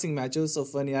the boxing match, it was so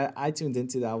funny. I tuned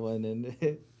into that one, and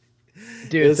dude,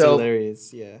 it was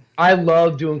hilarious. Yeah. I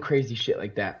love doing crazy shit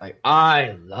like that. Like,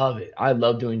 I love it. I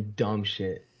love doing dumb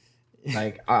shit.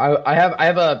 Like, I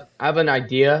have an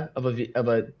idea of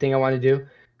a thing I want to do.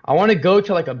 I want to go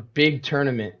to, like, a big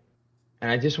tournament,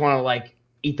 and I just want to, like,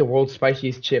 eat the world's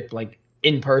spiciest chip, like,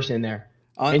 in person there.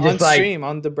 On stream,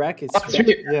 on the brackets.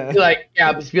 Yeah.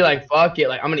 Just be like, fuck it.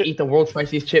 Like, I'm going to eat the world's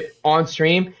spiciest chip on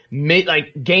stream.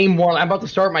 Like, game 1, I'm about to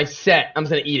start my set. I'm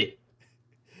just going to eat it.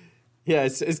 Yeah,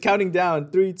 it's counting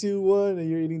down. 3, 2, 1, and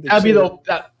you're eating the chip.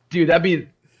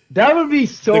 That would be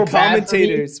so bad. The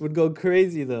commentators would go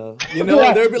crazy, though. You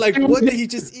know, they'd be like, what did he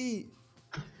just eat?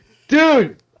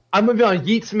 Dude. I'm gonna be on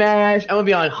Yeet Smash. I'm gonna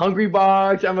be on Hungry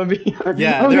Box. I'm gonna be on,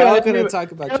 they're all gonna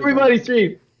talk about everybody's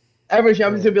stream. Every stream,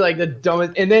 I'm just gonna be like the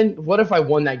dumbest. And then what if I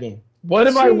won that game? What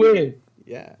if I win?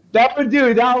 Yeah, that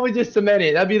would just cement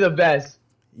it. That'd be the best.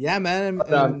 Yeah, man,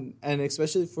 and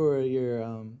especially for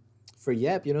your for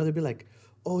Yep, you know, they'd be like,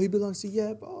 oh, he belongs to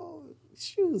Yep. Oh,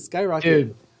 shoot, skyrocket.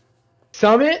 Dude,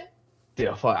 Summit.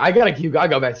 Dude, fuck. I gotta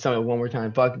go back to Summit one more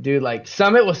time. Fuck, dude. Like,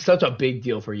 Summit was such a big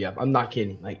deal for Yep. I'm not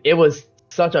kidding. Like, it was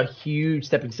such a huge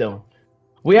stepping stone.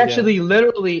 We actually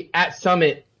literally at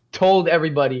Summit told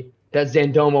everybody that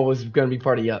Zandomo was going to be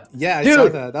part of Yup. Yeah, I saw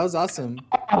that. That was awesome.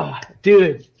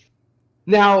 Dude.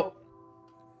 Now,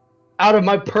 out of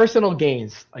my personal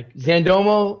gains, like,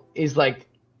 Zandomo is like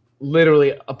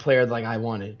literally a player that, like, I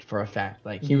wanted for a fact.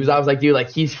 Like, I was like, dude, like,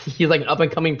 he's like an up and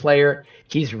coming player.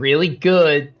 He's really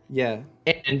good. Yeah.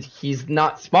 And he's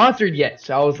not sponsored yet.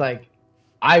 So I was like,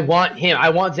 I want him. I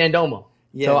want Zandomo.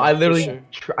 Yeah, so I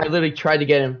literally tried to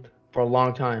get him for a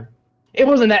long time. It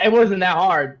wasn't that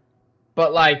hard,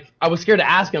 but like I was scared to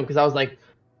ask him because I was like,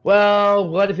 well,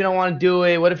 what if you don't want to do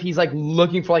it? What if he's like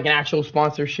looking for like an actual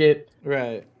sponsorship?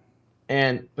 Right.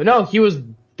 But no, he was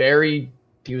very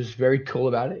cool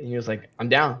about it, and he was like, I'm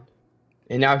down.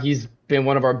 And now he's been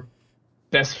one of our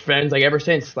best friends like ever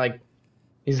since. Like,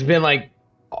 he's been like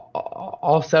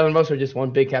all 7 of us are just one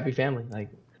big happy family. Like,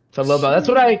 so I love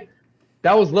that.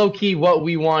 That was low key what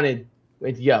we wanted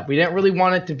with Yup. We didn't really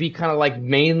want it to be kind of like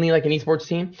mainly like an esports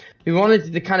team. We wanted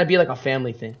it to kind of be like a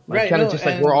family thing. Like, right. Kind of just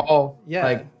like we're all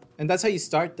like. And that's how you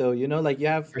start, though. You know, like you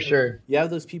have for sure. You have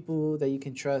those people that you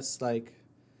can trust. Like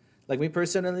me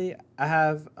personally, I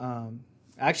have I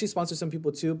actually sponsor some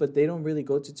people too, but they don't really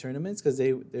go to tournaments because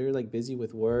they're like busy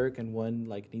with work, and one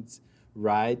like needs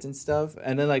rides and stuff.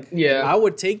 And then like I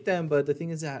would take them, but the thing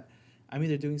is that I'm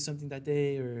either doing something that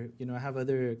day or, you know, I have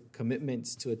other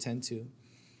commitments to attend to.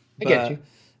 I get you.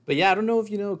 But yeah, I don't know if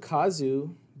you know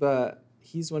Kazu, but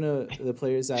he's one of the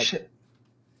players that... Shit.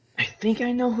 I think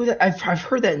I know who that... I've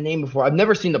heard that name before. I've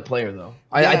never seen the player, though.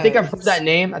 I think I've heard that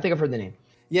name. I think I've heard the name.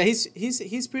 Yeah,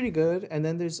 he's pretty good. And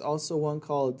then there's also one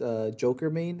called Joker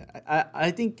Main.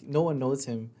 I think no one knows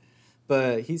him,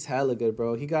 but he's hella good,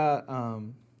 bro. He got...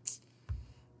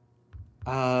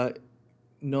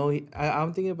 No,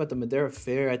 I'm thinking about the Madeira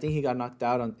Fair. I think he got knocked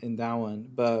out in that one.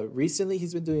 But recently,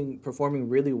 he's been performing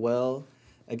really well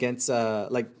against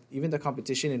like even the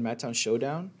competition in Madtown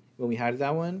Showdown when we had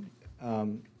that one.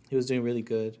 He was doing really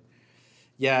good.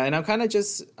 Yeah, and I'm kind of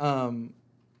just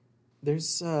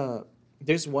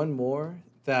there's one more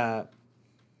that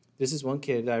this is one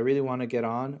kid that I really want to get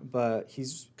on, but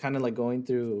he's kind of like going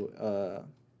through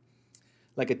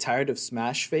like a tired of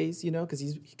Smash phase, you know,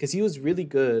 because he was really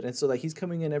good, and so like he's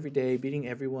coming in every day, beating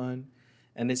everyone,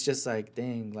 and it's just like,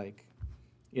 dang, like,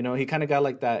 you know, he kind of got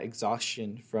like that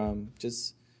exhaustion from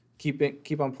just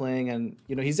keep on playing, and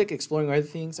you know, he's like exploring other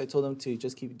things. I told him to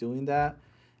just keep doing that,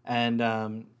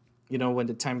 and you know, when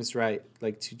the time is right,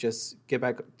 like to just get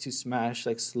back to Smash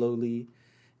like slowly,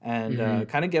 and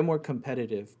kind of get more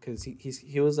competitive, because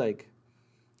he was like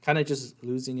kind of just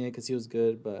losing it because he was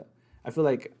good, but I feel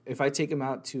like if I take him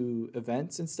out to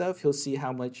events and stuff, he'll see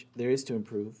how much there is to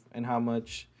improve and how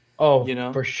much. Oh, you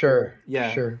know, for sure. Yeah,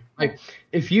 for sure. Like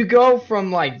if you go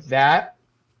from like that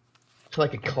to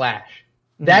like a Clash,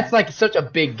 that's like such a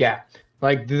big gap.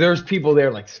 Like there's people there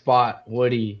like Spot,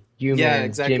 Woody, Human,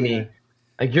 exactly, Jimmy. yeah.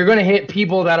 Like you're gonna hit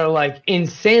people that are like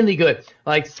insanely good.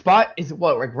 Like Spot is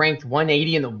what, like ranked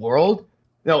 180 in the world?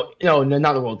 No,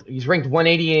 not the world. He's ranked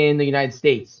 180 in the United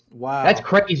States. Wow, that's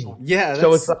crazy. Yeah,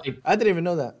 so it's like I didn't even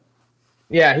know that.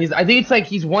 Yeah, I think it's like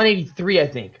he's 183. I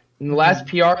think in the last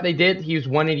PR they did, he was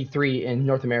 183 in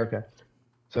North America.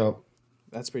 So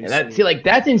that's pretty. See, like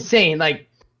that's insane. Like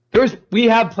we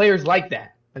have players like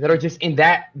that are just in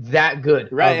that good,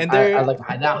 right? And they're like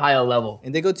that high a level.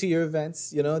 And they go to your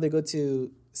events. You know, they go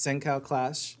to CenCal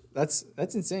Clash. That's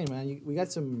insane, man. We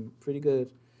got some pretty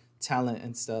good talent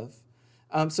and stuff.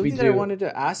 Something that I wanted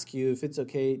to ask you, if it's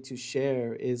okay to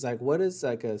share, is like, what does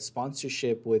like a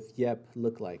sponsorship with Yep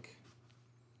look like?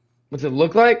 What's it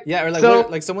look like? Yeah, or like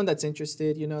like someone that's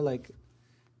interested, you know, like.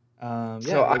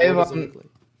 So I've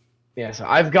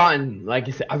gotten, like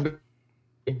I said, I've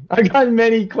gotten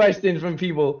many questions from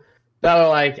people that are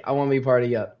like, I want to be part of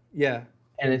Yep. Yeah.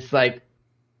 And it's like,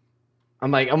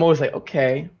 I'm always like,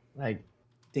 okay, like,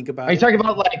 think about. Are you talking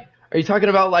about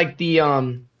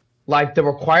like the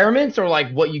requirements or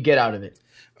like what you get out of it?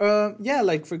 Yeah,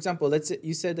 like for example, let's say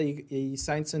you said that you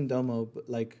signed Sundomo, but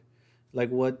like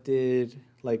what did,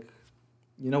 like,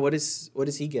 you know, what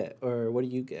does he get, or what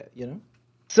do you get, you know?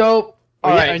 So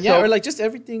or like just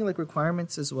everything, like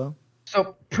requirements as well.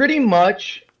 So pretty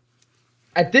much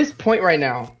at this point right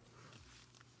now,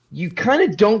 you kind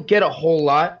of don't get a whole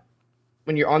lot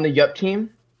when you're on the Yup team.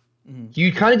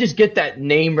 You kind of just get that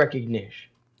name recognition.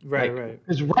 Right.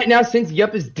 Because right now, since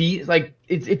Yup is it's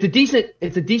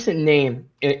a decent name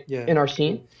in our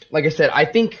scene. Like I said, I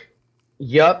think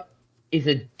Yup is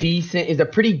a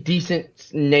pretty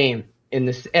decent name in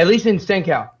this, at least in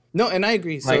CenCal. No, and I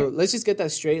agree. So let's just get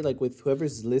that straight. Like with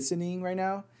whoever's listening right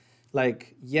now,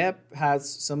 like Yep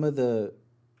has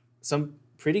some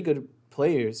pretty good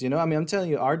players. You know, I mean, I'm telling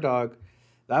you, our dog,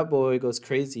 that boy goes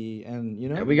crazy, and you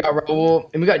know, we got Raul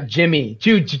and we got Jimmy,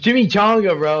 dude, Jimmy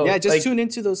Chonga, bro. Yeah, just tune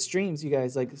into those streams, you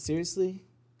guys. Like seriously,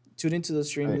 tune into those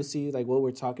streams. You'll see like what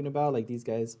we're talking about. Like these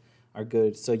guys are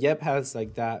good. So Yep has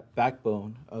like that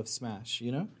backbone of Smash.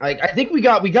 You know, like I think we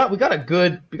got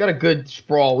a good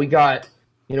sprawl. We got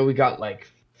like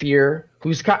Fear,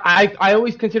 who's I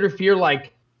always consider Fear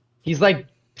like he's like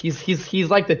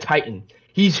the Titan.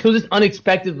 He'll just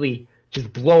unexpectedly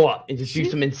just blow up and just do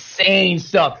some insane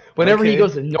stuff. Whenever he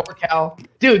goes to NorCal,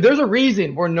 dude, there's a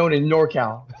reason we're known in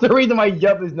NorCal. There's a reason why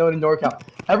Yup is known in NorCal.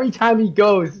 Every time he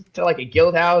goes to like a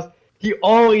guild house, he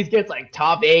always gets like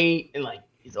top 8, and like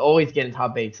he's always getting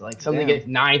top 8. So like something gets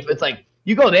 9th, but it's like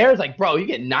you go there, it's like, bro, you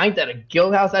get 9th at a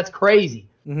guild house, that's crazy.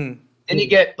 And you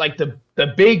get like the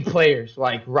big players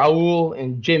like Raul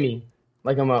and Jimmy,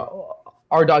 like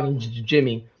our dog and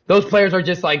Jimmy. Those players are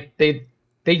just like they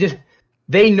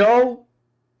know,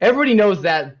 everybody knows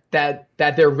that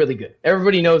they're really good.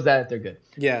 Everybody knows that they're good.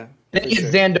 Yeah. Then you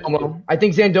get Zandomo. I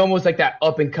think Zandomo is like that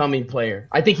up and coming player.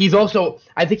 I think he is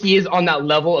on that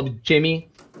level of Jimmy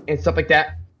and stuff like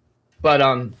that. But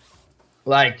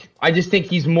like I just think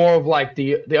he's more of like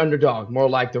the underdog, more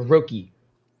like the rookie.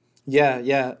 Yeah.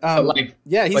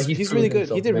 He's really good.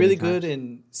 He did really good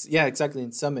in exactly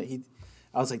in Summit.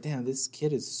 I was like, damn, this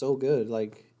kid is so good.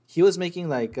 Like he was making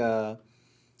like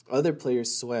other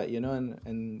players sweat, you know,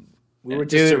 and we were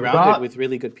just surrounded with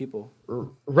really good people.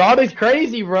 Rob is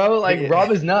crazy, bro. Like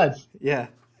Rob is nuts. Yeah.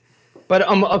 But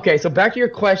okay, so back to your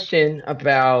question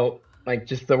about like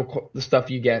just the stuff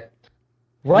you get.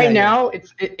 Right now,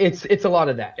 it's a lot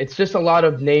of that. It's just a lot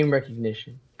of name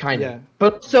recognition, kind of. Yeah.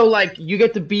 But so like you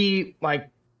get to be like,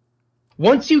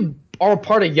 once you are a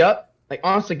part of Yup, like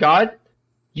honest to God,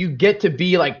 you get to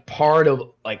be like part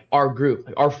of like our group,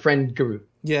 like our friend group.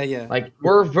 Yeah. Like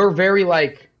we're very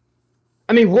like,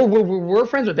 I mean we're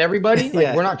friends with everybody.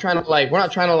 Like we're not trying to like.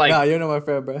 Nah, you're not my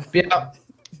friend, bro. Yeah,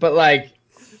 but like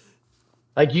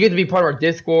you get to be part of our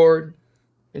Discord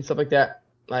and stuff like that.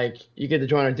 Like, you get to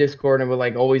join our Discord, and we're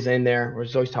like always in there. We're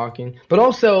just always talking. But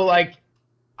also, like,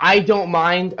 I don't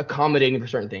mind accommodating for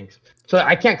certain things. So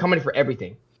I can't accommodate for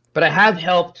everything. But I have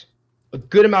helped a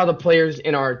good amount of the players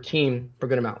in our team for a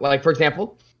good amount. Like, for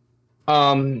example,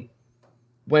 when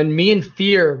me and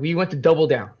Fear, we went to Double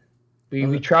Down.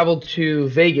 We traveled to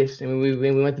Vegas, and we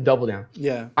went to Double Down.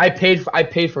 Yeah. I paid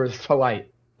for his flight.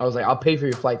 I was like, I'll pay for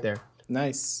your flight there.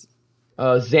 Nice.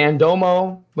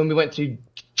 Zandomo, when we went to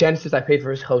Genesis, I paid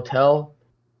for his hotel.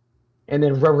 And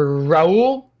then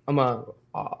Raul,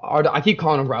 I keep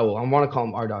calling him Raul. I want to call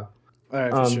him R-Dog. All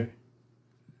right, for sure.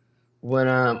 When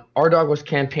R-Dog was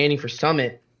campaigning for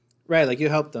Summit. Right, like you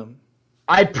helped them.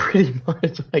 I pretty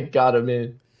much like got him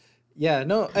in. Yeah,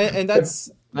 no, and that's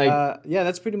like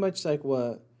that's pretty much like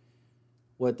what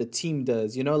the team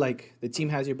does. You know, like the team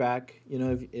has your back. You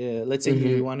know, if let's say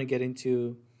you want to get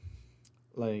into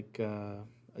like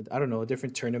I don't know, a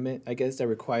different tournament, I guess, that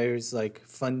requires like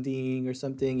funding or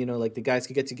something. You know, like the guys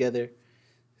could get together,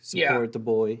 support the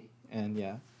boy,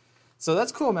 and so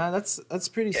that's cool, man. That's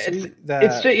pretty sweet.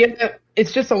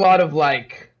 It's just a lot of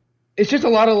like,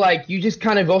 you just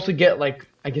kind of also get like,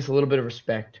 I guess, a little bit of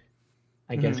respect,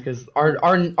 I guess, because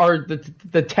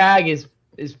the tag is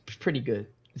pretty good.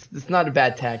 It's not a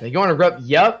bad tag. Like, you want to rep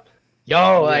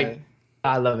like,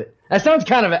 I love it. That sounds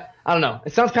kind of, I don't know.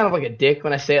 It sounds kind of like a dick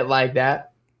when I say it like that.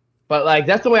 But, like,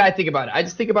 that's the way I think about it. I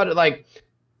just think about it like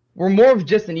we're more of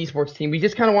just an esports team. We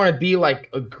just kind of want to be, like,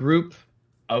 a group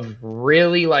of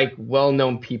really, like,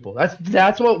 well-known people.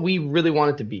 That's what we really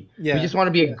want it to be. Yeah. We just want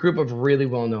to be a group of really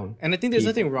well-known And I think there's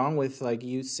nothing wrong with, like,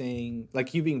 you saying,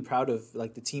 like, you being proud of,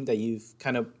 like, the team that you've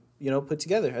kind of, you know, put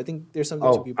together. I think there's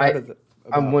something to be proud of.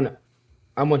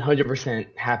 I'm 100%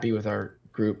 happy with our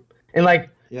group. And, like,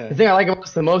 the thing I like about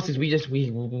us the most is we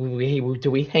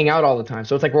hang out all the time.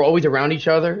 So it's like we're always around each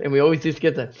other, and we always just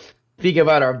get to speak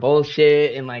about our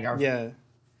bullshit and like our I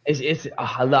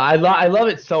love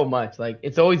it so much. Like,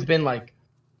 it's always been like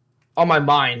on my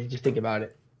mind. Just think about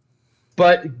it.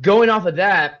 But going off of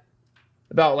that,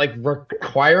 about like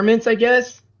requirements, I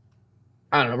guess,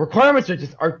 I don't know. Requirements are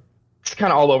just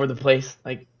kind of all over the place.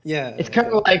 Like, it's kind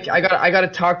of like I got to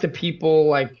talk to people,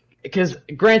 like. Because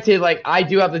granted, like, I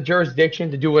do have the jurisdiction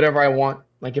to do whatever I want.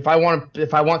 Like, if I want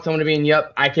someone to be in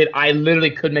Yup, I literally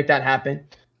could make that happen.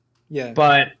 Yeah.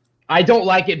 But I don't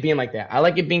like it being like that. I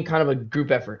like it being kind of a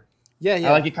group effort. Yeah. I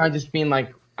like it kind of just being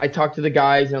like, I talk to the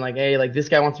guys and like, hey, like, this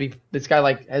guy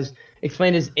like has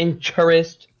explained his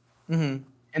interest. Mm-hmm.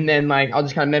 And then like, I'll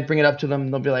just kind of bring it up to them,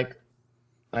 and they'll be like,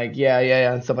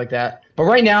 yeah, and stuff like that. But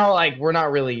right now, like, we're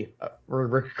not really we're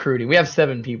recruiting. We have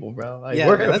 7 people, bro. Like,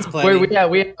 that's plenty. We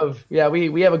have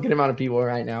a good amount of people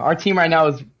right now. Our team right now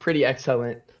is pretty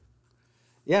excellent.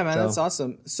 Yeah, man, that's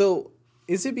awesome. So,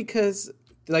 is it because,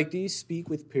 like, do you speak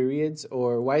with periods,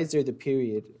 or why is there the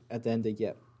period at the end of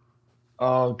Yep?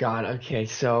 Oh God. Okay,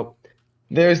 so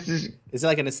there's this. Is it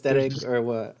like an aesthetic or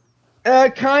what?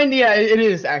 Kind of. Yeah, it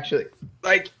is actually.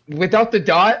 Like, without the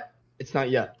dot, it's not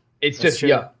Yep. It's That's just true.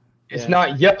 Yup. It's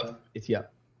not Yup. It's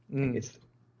Yup.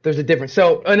 There's a difference.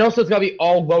 So, and also it's gotta be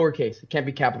all lowercase. It can't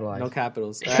be capitalized. No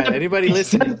capitals. All right, anybody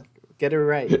listening, get it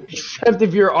right. Except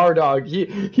if you're R-Dog.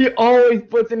 He always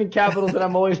puts it in capitals, and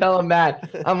I'm always hella mad.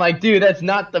 I'm like, dude, that's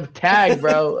not the tag,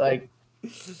 bro. Like,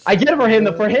 I get it for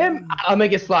him. For him, I'll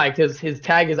make it slide because his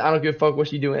tag is I don't give a fuck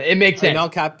what you doing. It makes sense. No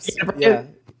caps. Yeah.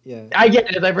 I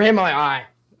get it. Like, for him, I'm like, all right.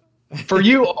 For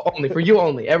you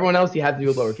only. Everyone else, you have to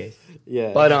do a lowercase.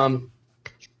 Yeah. But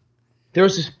there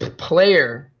was this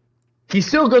player. He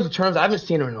still goes to tournaments. I haven't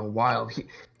seen him in a while.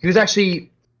 He was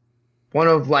actually one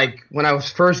of, like, when I was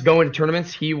first going to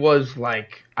tournaments, he was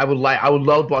like I would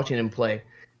love watching him play.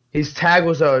 His tag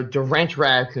was a Durant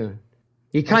Raccoon.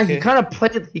 He kind of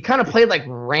played like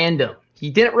random. He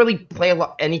didn't really play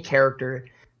any character.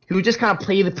 He would just kind of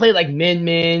play like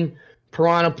Min,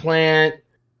 Piranha Plant,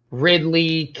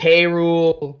 Ridley, K.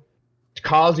 Rool,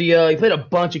 Kazuya. He played a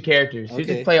bunch of characters. He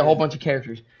just played a whole bunch of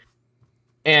characters.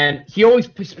 And he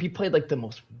played like the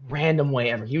most random way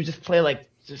ever. He would just play like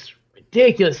just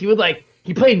ridiculous.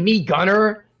 He played me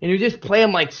Gunner, and he would just play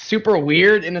him like super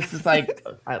weird, and it's just like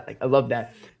I love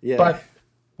that. Yeah. But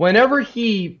whenever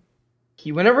he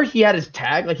had his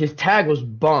tag, like his tag was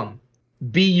Bum,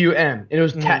 B-U-M, and it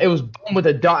was it was Bum with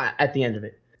a dot at the end of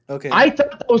it. Okay. I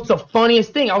thought that was the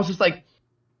funniest thing. I was just like,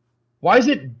 why is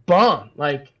it Bum?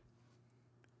 Like.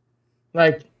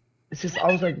 It's just,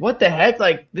 I was like, what the heck?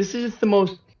 Like, this is just the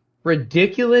most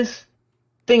ridiculous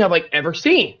thing I've, like, ever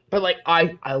seen. But, like,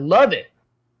 I love it.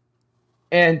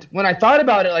 And when I thought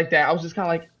about it like that, I was just kind of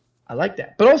like, I like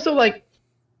that. But also, like,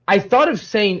 I thought of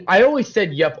saying, I always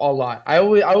said Yup a lot. I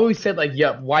always said, like,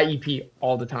 Yup, Y-E-P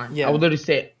all the time. Yeah. I would literally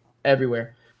say it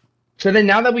everywhere. So then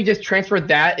now that we just transferred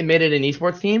that and made it an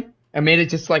esports team, and made it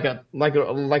just like an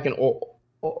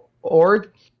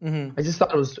org. Mm-hmm. I just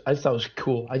thought it was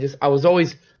cool. I was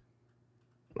always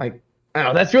like, I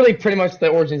don't know. That's really pretty much the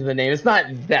origins of the name. It's not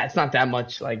that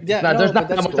much. Like, Yeah, there's not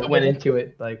that much cool. that went into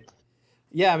it. Like,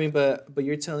 yeah, I mean, but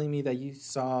you're telling me that you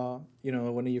saw,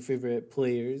 one of your favorite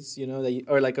players,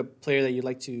 or like a player that you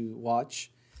like to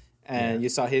watch, and you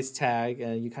saw his tag,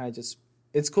 and you kind of just,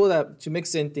 it's cool that to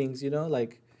mix in things,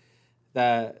 like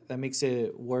that makes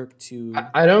it work to.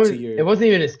 It wasn't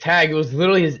even his tag. It was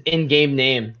literally his in-game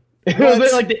name. It What?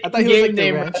 was like the I thought he was like the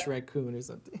name. Ranch Raccoon or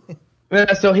something.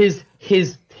 So his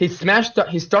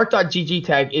start.gg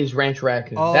tag is Ranch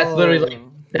Raccoon. Oh. That's literally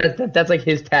like that's like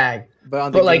his tag.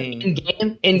 But like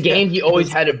in game, he always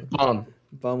had a bum.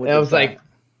 Bum with and I was like,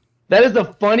 that is the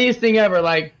funniest thing ever.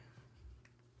 Like,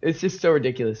 it's just so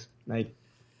ridiculous. Like,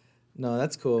 no,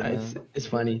 that's cool, man. It's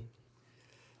funny.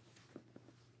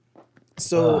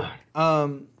 So,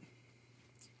 I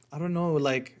don't know,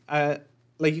 like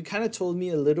you kind of told me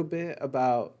a little bit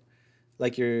about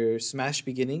like your Smash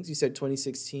beginnings. You said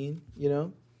 2016,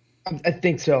 I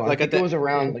think so. Like I think it was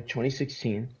around like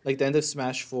 2016. Like the end of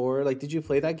Smash 4. Like, did you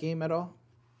play that game at all?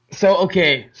 So,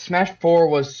 okay, Smash 4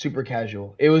 was super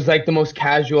casual. It was like the most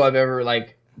casual I've ever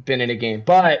like been in a game.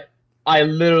 But I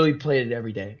literally played it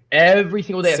every day. Every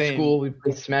single day at school, we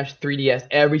played Smash 3DS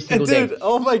every single day. Dude,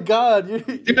 oh my god, you're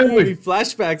giving me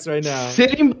flashbacks right now.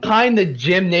 Sitting behind the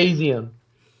gymnasium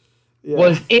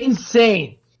was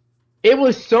insane. It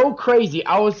was so crazy.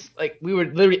 I was like, we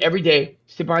would literally every day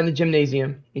sit behind the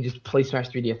gymnasium and just play Smash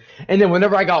 3DS. And then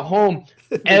whenever I got home,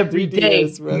 every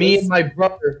day, me and my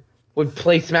brother would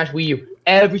play Smash Wii U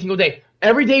every single day.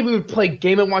 Every day we would play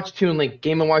Game & Watch Toon Link,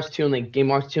 Game & Watch Toon Link, Game &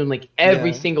 Watch Toon Link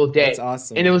every single day. That's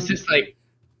awesome. And it was just like,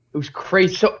 it was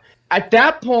crazy. So at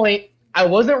that point, I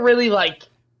wasn't really like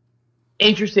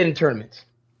interested in tournaments.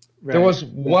 Right. There was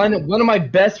one of my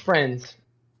best friends.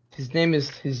 His name is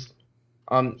he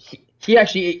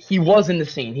was in the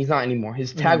scene. He's not anymore.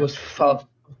 His tag was Fluff.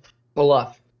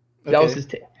 That was his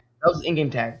tag. That was his in-game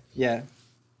tag. Yeah.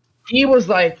 He was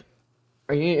like,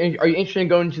 Are you interested in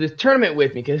going to this tournament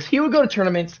with me? Because he would go to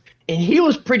tournaments and he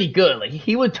was pretty good. Like,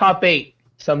 he would top 8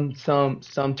 some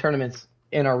tournaments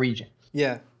in our region.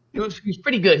 Yeah. He was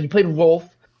pretty good. He played Wolf.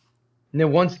 And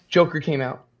then once Joker came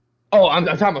out. Oh, I'm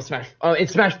talking about Smash. In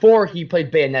Smash 4, he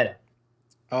played Bayonetta.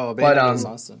 Oh, Bayonetta is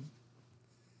awesome.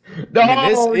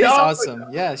 No, is awesome.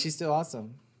 Yeah, she's still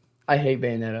awesome. I hate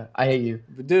Bayonetta. I hate you.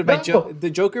 But dude, the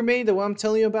Joker main, the one I'm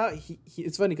telling you about,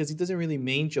 it's funny because he doesn't really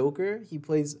main Joker. He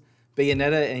plays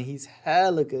Bayonetta, and he's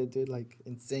hella good, dude. Like,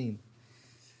 insane.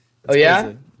 It's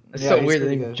crazy. It's so weird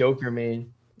that Joker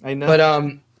main. I know.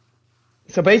 But,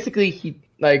 so basically, he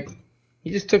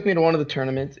just took me to one of the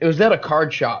tournaments. It was at a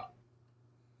card shop.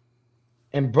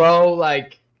 And, bro,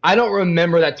 like, I don't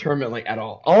remember that tournament, like, at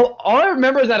all. All I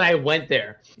remember is that I went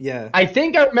there. Yeah. I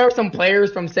think I remember some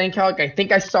players from CenCal. Like, I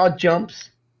think I saw jumps.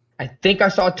 I think I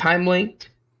saw time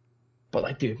linked. But,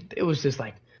 like, dude, it was just,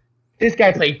 like, this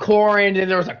guy played Corrin, and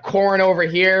there was a Corrin over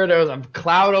here. There was a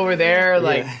Cloud over there.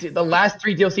 Like, dude, the last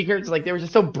 3 Deal Secrets, like, they were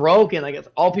just so broken. Like, it's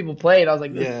all people played. I was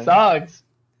like, this sucks.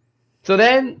 So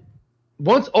then,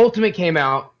 once Ultimate came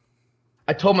out,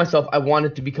 I told myself I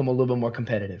wanted to become a little bit more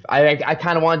competitive. I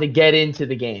kind of wanted to get into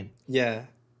the game. Yeah.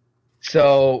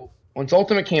 So once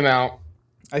Ultimate came out,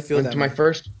 went to my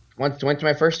first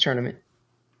tournament,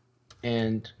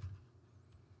 and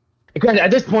granted,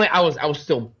 at this point I was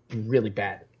still really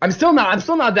bad. I'm still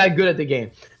not that good at the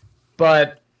game,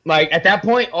 but like at that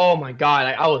point, oh my god,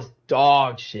 I was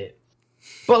dog shit.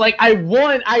 But like I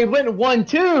went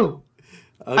 1-2.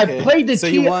 Okay. I played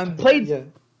the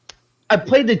I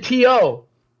played the TO.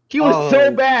 He was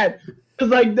so bad. I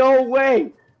was like, no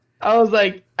way. I was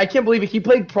like, I can't believe it. He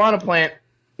played Piranha Plant.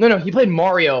 No, he played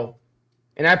Mario.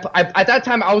 And I at that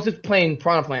time, I was just playing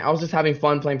Piranha Plant. I was just having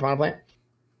fun playing Piranha Plant.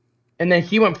 And then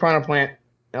he went Piranha Plant.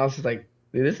 And I was just like,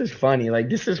 dude, this is funny. Like,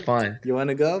 this is fun. You want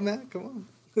to go, man? Come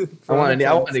on. I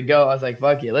wanted to go. I was like,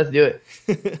 fuck it. Let's do it.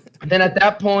 Then at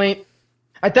that point,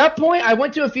 I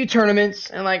went to a few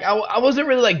tournaments, and like I wasn't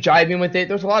really like jiving with it.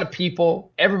 There was a lot of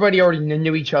people. Everybody already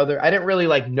knew each other. I didn't really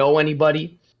like know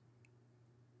anybody.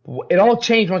 It all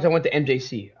changed once I went to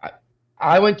MJC.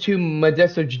 I went to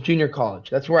Modesto Junior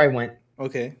College. That's where I went.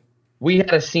 Okay. We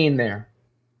had a scene there,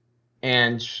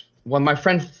 and when my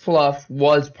friend Fluff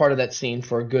was part of that scene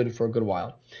for a good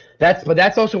while.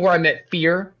 That's also where I met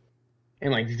Fear,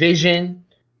 and like Vision,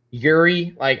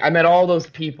 Yuri. Like I met all those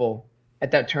people at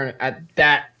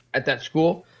that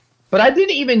school, but I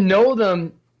didn't even know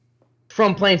them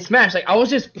from playing Smash. Like I was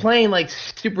just playing like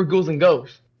Super Ghouls and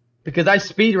Ghosts. because I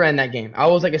speed ran that game. I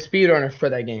was like a speedrunner for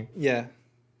that game. Yeah.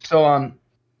 So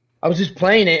I was just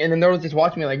playing it, and then there was just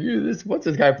watching me like, what's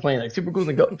this guy playing? Like Super Ghouls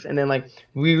and Ghosts. And then like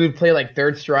we would play like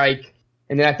Third Strike,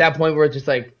 and then at that point we're just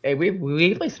like, hey,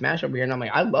 we play Smash over here, and I'm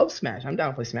like, I love Smash. I'm down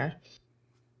to play Smash.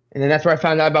 And then that's where I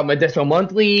found out about Modesto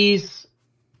monthlies,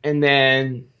 and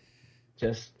then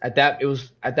just at that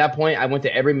point I went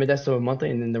to every Modesto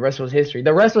monthly, and then the rest was history.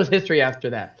 The rest was history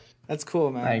after that. That's cool,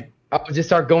 man. Like I would just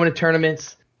start going to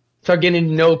tournaments, start getting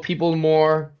to know people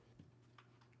more,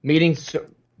 meeting.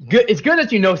 Good. It's good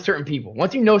that you know certain people.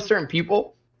 Once you know certain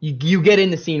people, you get in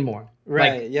the scene more.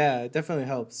 Right. Like, yeah, it definitely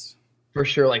helps. For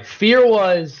sure. Like Fear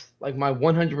was like my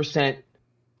 100%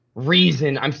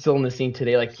 reason I'm still in the scene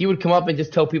today. Like he would come up and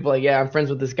just tell people like, yeah, I'm friends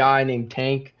with this guy named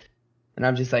Tank. And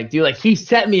I'm just like, dude, like he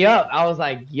set me up. I was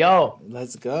like, yo,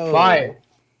 let's go. Fire.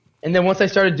 And then once I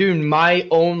started doing my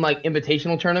own like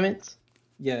invitational tournaments,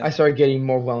 I started getting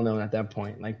more well known at that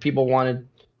point. Like people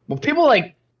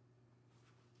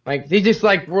they just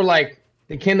like were like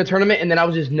they came to the tournament, and then I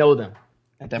would just know them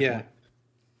at that point.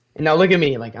 And now look at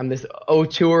me, like I'm this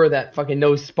O2er that fucking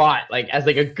knows Spot, like as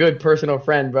like a good personal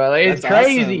friend, bro. Like it's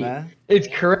crazy. Awesome, it's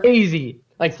crazy.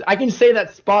 Like I can say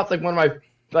that Spot's like one of my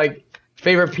like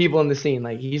favorite people in the scene.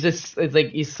 Like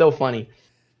he's so funny.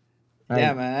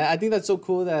 Yeah, man. I think that's so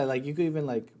cool that like you could even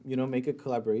like, you know, make a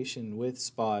collaboration with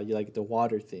Spot, like the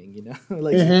water thing, you know?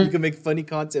 Like you can make funny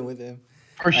content with him.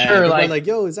 For sure. Like,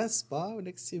 yo, is that Spot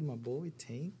next to my boy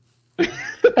Tank?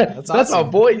 That's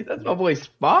awesome. That's my boy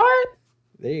Spot.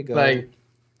 There you go. Like,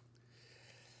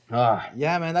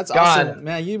 yeah, man, that's awesome.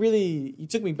 Man, you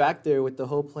took me back there with the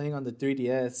whole playing on the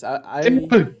 3DS. I had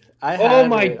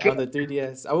it on the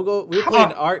 3DS. We were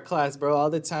playing art class, bro, all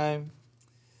the time.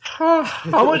 How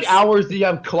much hours do you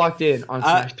have clocked in on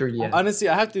Smash 3DS? Honestly,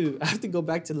 I have to go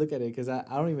back to look at it because I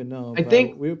don't even know. I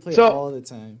think we would play all the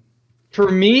time. For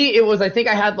me, it was I think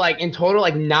I had like in total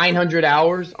like 900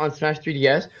 hours on Smash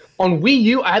 3DS. On Wii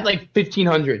U, I had like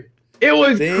 1500. It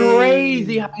was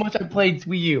crazy how much I played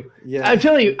Wii U. Yeah. I'm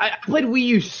telling you, I played Wii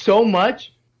U so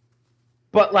much,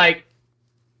 but like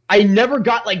I never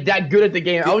got like that good at the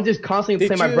game. I would just constantly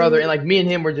play my brother, and like me and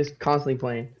him were just constantly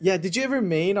playing. Yeah, did you ever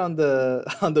main on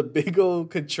the big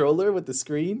old controller with the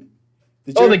screen?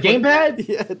 The gamepad?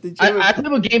 Yeah, I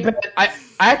played with gamepad. I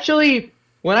actually,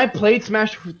 when I played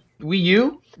Smash Wii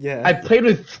U, I played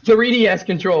with 3DS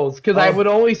controls because I would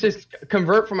always just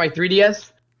convert from my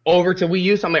 3DS over to Wii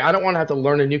U. So I'm like, I don't want to have to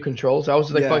learn a new control. So I was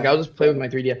just like, fuck, I'll just play with my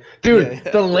 3DS. Dude,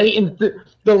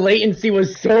 the latency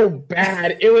was so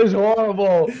bad. It was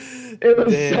horrible. It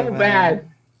was so bad.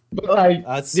 But like,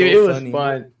 it was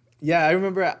fun. Yeah, I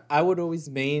remember I would always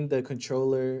main the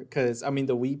controller the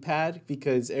Wii pad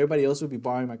because everybody else would be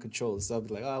borrowing my controls. So I'd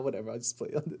be like, oh, whatever, I'll just play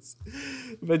on this.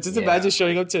 But just imagine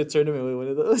showing up to a tournament with one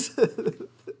of those.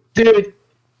 Dude.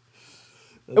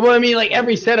 Well, I mean, like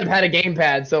every setup had a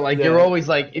gamepad, so like you're always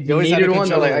like, if you needed one,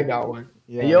 they're like, I got one.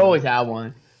 Yeah, you always have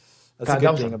one. God,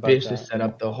 that was a vicious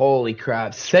setup. The holy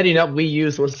crap, setting up Wii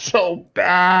U's was so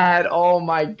bad. Oh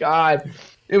my god,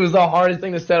 it was the hardest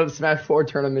thing to set up Smash 4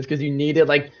 tournaments because you needed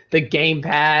like the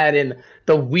gamepad and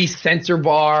the Wii sensor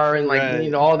bar and like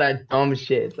you know all that dumb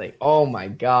shit. It's like, oh my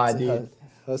god, dude,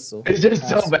 hustle. It's just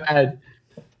so bad.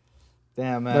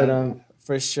 Damn, man. But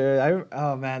for sure.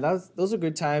 Those are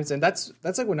good times, and that's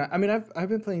like when I've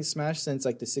been playing Smash since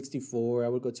like the 64. I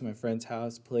would go to my friend's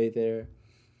house, play there.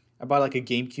 I bought like a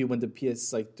GameCube when the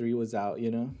PS3 was out, you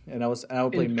know, and I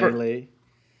would play Melee.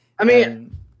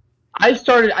 I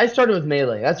started with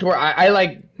Melee. That's where I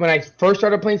like when I first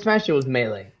started playing Smash. It was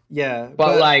Melee. Yeah,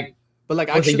 but like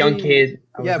actually, as a young kid,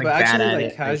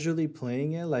 casually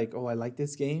playing it, like, oh, I like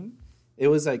this game. It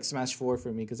was like Smash 4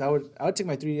 for me because I would take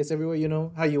my 3DS everywhere. You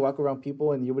know how you walk around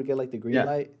people and you would get like the green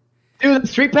light. Dude, the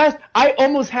Street Pass, I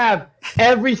almost have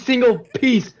every single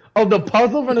piece of the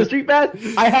puzzle from the Street Pass.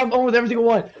 I have almost every single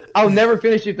one. I'll never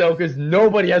finish it though because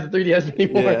nobody has a 3DS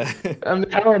anymore. Yeah. I'm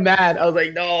hella mad. I was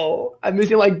like, no, I'm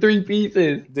missing like 3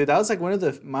 pieces. Dude, that was like one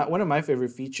of my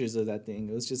favorite features of that thing.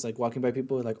 It was just like walking by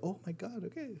people like, oh my god,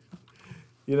 okay,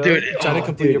 you know, trying to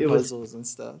complete your puzzles and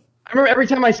stuff. I remember every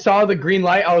time I saw the green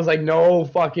light, I was like, no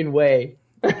fucking way.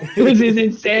 This is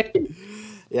insane.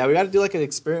 Yeah, we got to do like an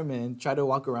experiment and try to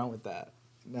walk around with that.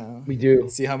 No, we do.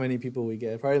 See how many people we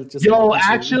get. Probably just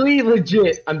actually,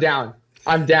 legit, I'm down.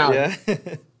 Yeah.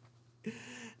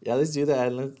 Yeah, let's do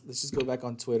that. Let's just go back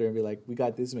on Twitter and be like, we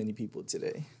got this many people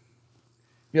today.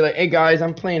 You're like, hey guys,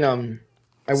 I'm playing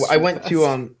I went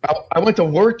to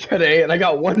work today and I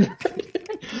got one.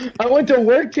 I went to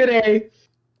work today.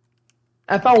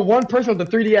 I found one person with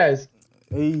the 3DS.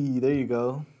 Hey, there you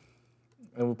go.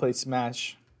 And we'll play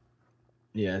Smash.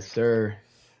 Yes, sir.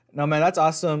 No, man, that's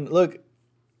awesome. Look,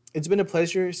 it's been a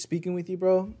pleasure speaking with you,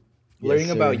 bro.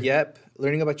 Learning about Yep,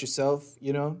 learning about yourself,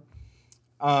 you know.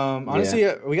 Honestly,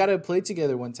 we got to play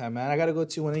together one time, man. I got to go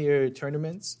to one of your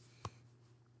tournaments.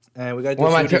 And we got to do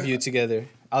a food review together.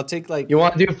 I'll take like... You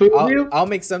want to do a food review? I'll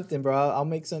make something, bro. I'll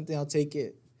make something. I'll take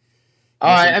it. All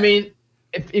right. I mean,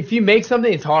 if you make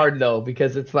something, it's hard, though,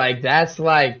 because it's like... That's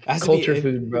like culture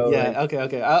food, bro. Yeah,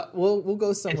 okay. We'll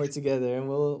go somewhere together and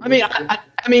we'll... I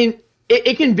mean,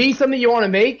 it can be something you want to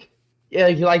make. Yeah,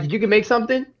 like you can make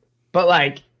something. But,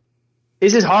 like,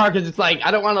 it's just hard because it's like...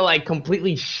 I don't want to, like,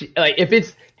 completely... like, if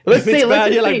it's... Let's say...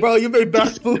 bad, you're like, bro, you made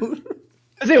bad food.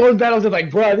 I say one battle was like,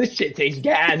 bro, this shit tastes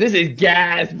gas. This is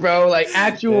gas, bro. Like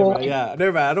actual.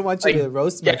 Never mind. I don't want you to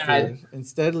roast my food.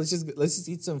 Instead, let's just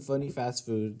eat some funny fast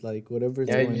food, like whatever's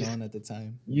going on at the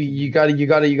time. You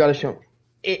gotta show.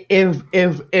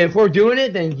 If we're doing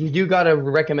it, then you do gotta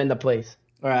recommend the place.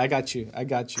 All right, I got you.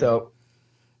 So,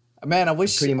 man, I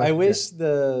wish Little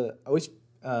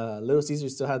Caesar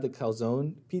still had the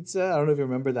calzone pizza. I don't know if you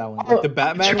remember that one, like the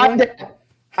Batman one.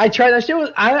 I tried that shit.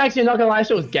 I'm actually not gonna lie. That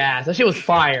shit was gas. That shit was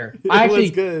fire. It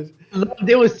was good.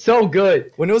 It was so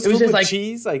good. When it was just like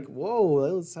cheese, like whoa,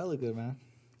 that was hella good, man.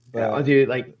 Yeah, dude.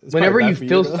 Like whenever you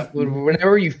feel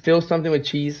something with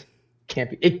cheese,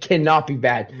 it cannot be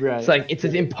bad. Right. It's like it's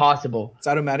impossible. It's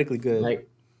automatically good. Like,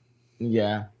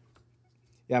 yeah,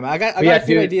 man. I got a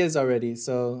few ideas already.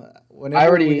 So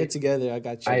whenever we get together, I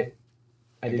got you.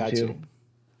 I did too.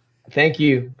 Thank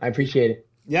you. I appreciate it.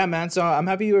 Yeah, man. So I'm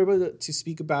happy you were able to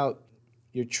speak about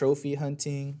your trophy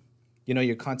hunting, you know,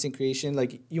 your content creation.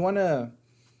 Like, you want to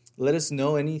let us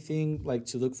know anything like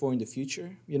to look for in the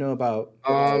future, you know, about.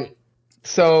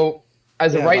 So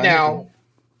as of right now,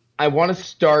 I want to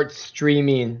start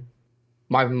streaming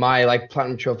my like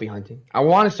platinum trophy hunting. I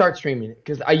want to start streaming it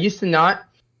because I used to not,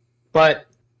 but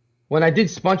when I did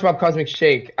SpongeBob Cosmic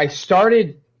Shake, I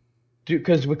started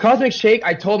because with Cosmic Shake,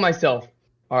 I told myself,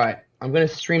 all right, I'm going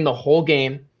to stream the whole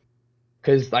game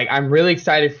because, like, I'm really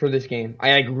excited for this game.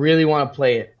 I, like, really want to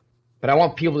play it, but I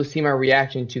want people to see my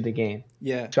reaction to the game.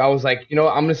 Yeah. So I was like, you know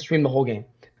what? I'm going to stream the whole game.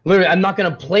 Literally, I'm not going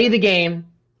to play the game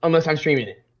unless I'm streaming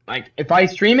it. Like, if I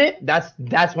stream it, that's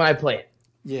when I play it.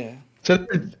 Yeah. So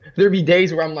there'd be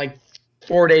days where I'm, like,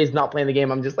 4 days not playing the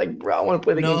game. I'm just like, bro, I want to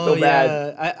play the game so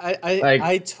bad.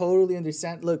 I totally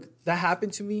understand. Look, that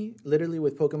happened to me literally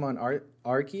with Pokemon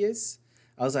Arceus.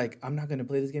 I was like, I'm not going to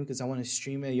play this game because I want to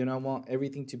stream it. You know, I want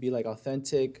everything to be, like,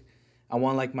 authentic. I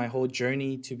want, like, my whole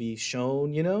journey to be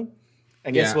shown, you know?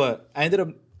 And guess what? I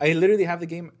literally have the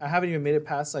game. I haven't even made it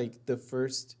past, like, the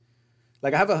first.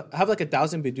 Like, I have like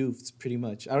 1,000 Bidoofs, pretty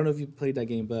much. I don't know if you played that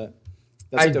game, but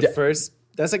that's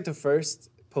like the first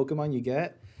Pokemon you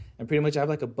get. And pretty much I have,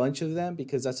 like, a bunch of them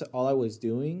because that's all I was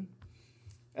doing.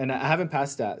 And I haven't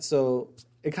passed that. So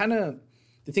it kind of...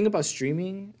 The thing about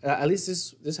streaming, at least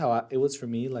this is how it was for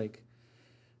me. Like,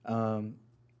 I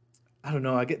don't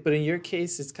know. But in your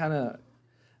case, it's kind of,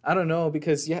 I don't know,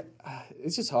 because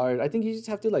it's just hard. I think you just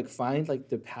have to like find like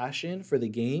the passion for the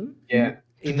game. Yeah,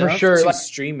 enough for sure. To like,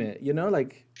 stream it. You know,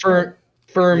 like for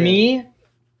me,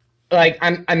 like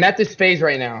I'm at this phase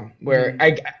right now where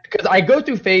because I go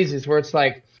through phases where it's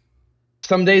like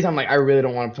some days I'm like I really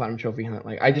don't want to platinum trophy hunt.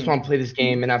 Like I just want to play this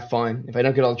game and have fun. If I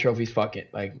don't get all the trophies, fuck it.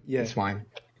 Like it's fine.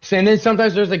 So, and then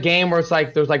sometimes there's a game where it's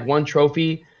like there's like one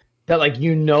trophy that like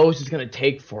you know is just gonna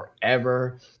take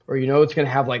forever, or you know it's gonna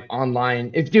have like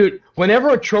online. Whenever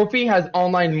a trophy has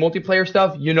online multiplayer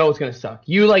stuff, you know it's gonna suck.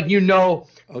 You know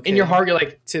in your heart you're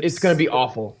like it's gonna be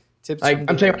awful. Tips like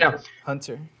I'm telling you right now,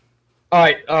 Hunter. All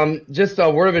right, just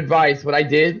a word of advice. What I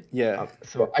did. Yeah.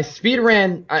 So I speed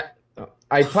ran.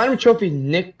 I platinum trophy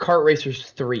Nick Kart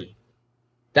Racers 3.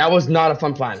 That was not a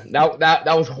fun platinum.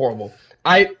 That was horrible.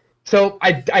 So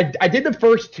I did the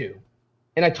first two,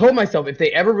 and I told myself if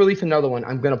they ever release another one,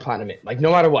 I'm gonna platinum it. Like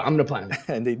no matter what, I'm gonna platinum it.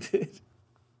 And they did.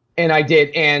 And I did.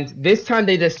 And this time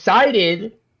they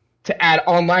decided to add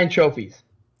online trophies.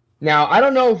 Now I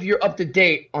don't know if you're up to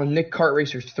date on Nick Kart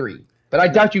Racers 3, but I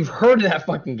doubt you've heard of that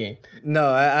fucking game. No,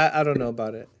 I don't know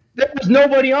about it. There was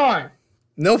nobody on.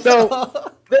 No. So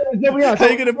there was nobody on. How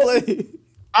are you gonna play?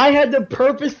 I had to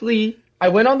purposely. I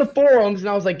went on the forums and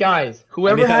I was like, guys,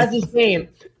 whoever has this game,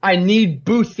 I need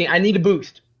boosting. I need a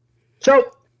boost.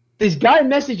 So this guy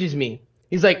messages me.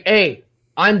 He's like, hey,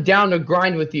 I'm down to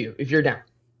grind with you if you're down.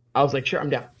 I was like, sure, I'm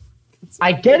down.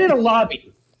 I get in a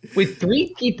lobby with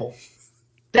 3 people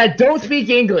that don't speak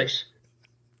English.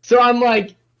 So I'm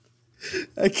like,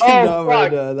 I cannot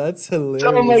right now. That's hilarious.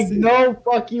 So I'm like, no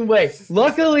fucking way.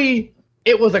 Luckily,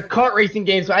 it was a kart racing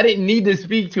game, so I didn't need to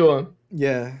speak to him.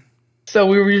 Yeah. So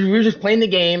we were just playing the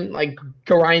game, like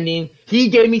grinding. He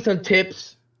gave me some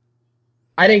tips.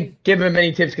 I didn't give him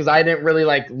any tips because I didn't really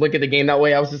like look at the game that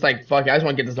way. I was just like, fuck it, I just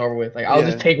want to get this over with. Like I'll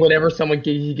just take whatever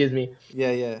he gives me.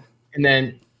 Yeah, yeah. And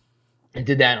then I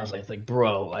did that, and I was like,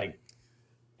 bro, like,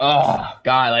 oh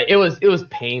god, like it was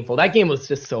painful. That game was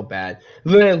just so bad.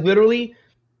 Literally,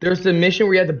 there's the mission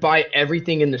where you had to buy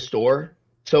everything in the store.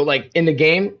 So like in the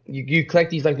game, you collect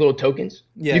these like little tokens.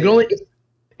 Yeah. You can only.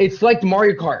 It's like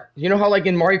Mario Kart. You know how like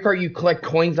in Mario Kart you collect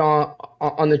coins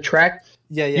on the track.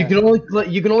 Yeah, yeah.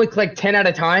 You can only collect 10 at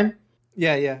a time.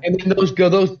 Yeah, yeah. And then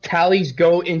those tallies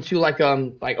go into like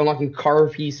unlocking car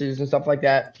pieces and stuff like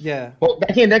that. Yeah. Well,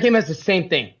 that game has the same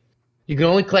thing. You can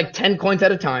only collect 10 coins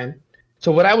at a time.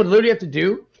 So what I would literally have to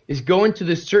do is go into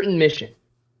this certain mission,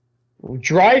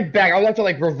 drive back. I would have to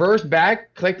like reverse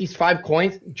back, collect these 5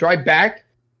 coins, drive back,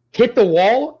 hit the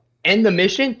wall, end the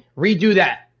mission, redo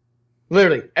that.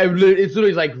 Literally, it's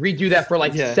literally like redo that for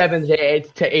like 7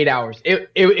 to 8 hours.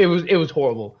 It was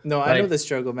horrible. No, like, I know the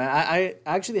struggle, man. I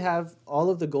actually have all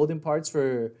of the golden parts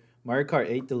for Mario Kart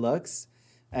 8 Deluxe,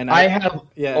 and I have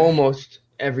almost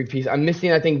every piece. I'm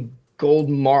missing, I think,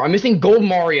 I'm missing Gold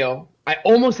Mario. I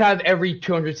almost have every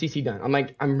 200cc done.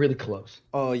 I'm really close.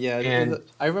 Oh yeah, and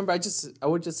I remember I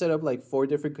would just set up like 4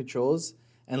 different controls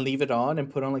and leave it on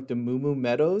and put on like the Moo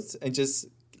Meadows and just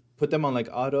put them on like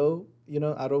auto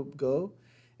go,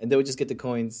 and they would just get the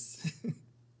coins.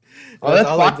 That's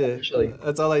all fun, I did. Actually.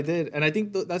 That's all I did, and I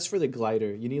think that's for the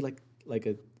glider. You need like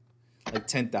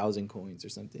 10,000 coins or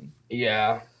something.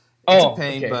 Yeah. It's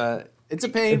a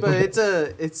pain, but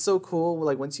it's so cool.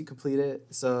 Like once you complete it,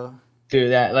 so.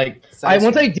 Dude, that like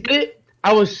once I did it,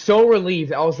 I was so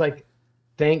relieved. I was like,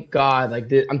 thank God. Like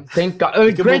thank God. I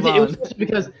mean, granted, it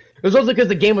was also because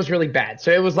the game was really bad.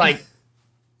 So it was like,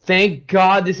 thank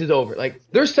God this is over. Like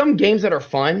there's some games that are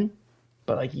fun,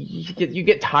 but like you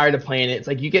get tired of playing it. It's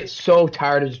like you get so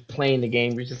tired of just playing the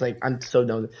game. You're just like, I'm so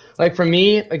done with it. Like for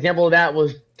me, example of that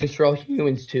was Destroy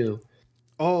Humans 2.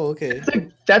 Oh, okay.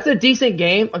 That's a decent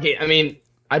game. Okay, I mean,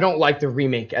 I don't like the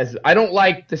remake I don't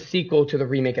like the sequel to the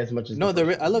remake as much as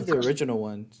I love the original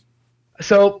one.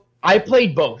 So I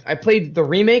played both. I played the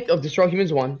remake of Destroy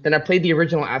Humans 1, then I played the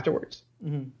original afterwards.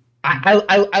 Mm-hmm.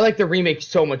 I like the remake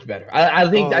so much better. I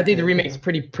think the remake's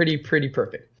pretty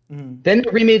perfect. Mm-hmm. Then they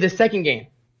remade the second game.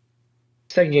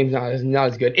 Second game's not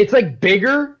as good. It's like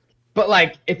bigger, but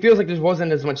like it feels like there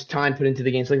wasn't as much time put into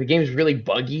the game. So like the game's really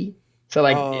buggy. So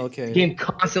like the game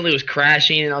constantly was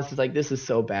crashing, and I was just like, "This is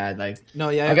so bad." Like, no,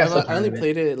 yeah, I only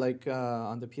played it like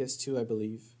on the PS2, I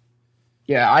believe.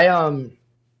 Yeah,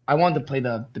 I wanted to play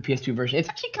the PS2 version. It's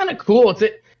actually kind of cool.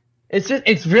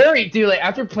 It's very, dude. Like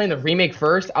after playing the remake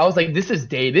first, I was like, "This is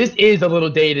dated. This is a little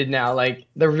dated now." Like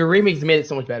the remakes made it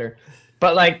so much better,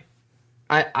 but like,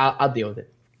 I'll deal with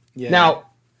it. Yeah. Now,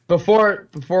 before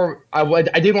I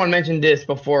did want to mention this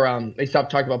before they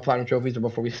stopped talking about platinum trophies or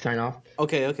before we sign off.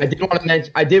 Okay.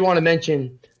 I did want to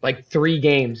mention like 3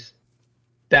 games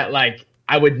that like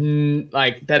I would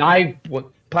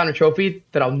platinum trophy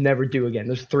that I'll never do again.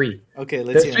 There's 3. Okay,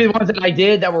 let's see. There's 3 ones that I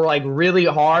did that were like really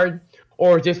hard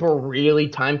or just were really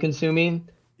time consuming.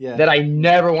 Yeah. That I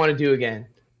never want to do again.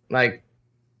 Like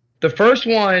the first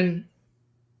one,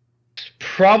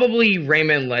 probably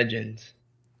Rayman Legends.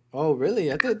 Oh,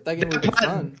 really? I thought that game would be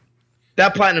fun.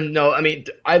 That platinum, no. I mean,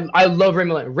 I love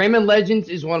Rayman Legends. Rayman Legends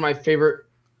is one of my favorite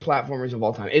platformers of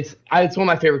all time. It's one of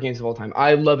my favorite games of all time.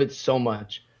 I love it so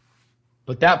much.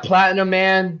 But that platinum,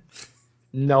 man,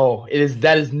 no,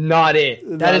 that is not it.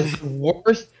 That is the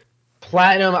worst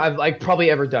platinum I've like probably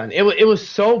ever done. It was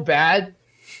so bad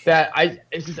that I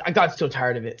got so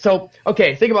tired of it. So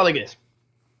okay, think about it like this.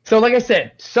 So like I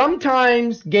said,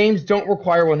 sometimes games don't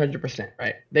require 100%,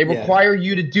 right? They require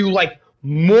you to do like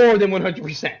more than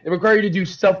 100%. They require you to do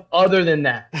stuff other than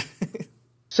that.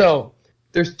 So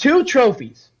there's 2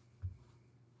 trophies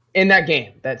in that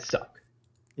game that suck.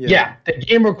 Yeah, the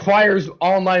game requires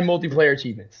online multiplayer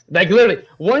achievements. Like literally,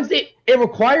 once it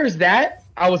requires that,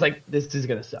 I was like, this is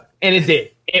gonna suck, and it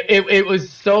did. It was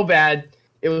so bad.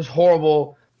 It was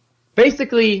horrible.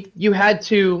 Basically, you had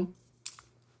to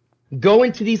go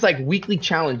into these like weekly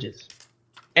challenges.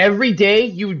 Every day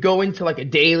you would go into like a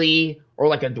daily or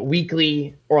like a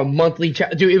weekly or a monthly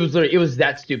challenge. Dude, it was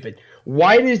that stupid.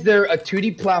 Why is there a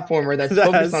 2D platformer that's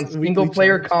focused on single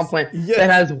player content that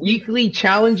has weekly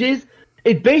challenges?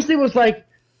 It basically was like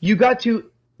you got to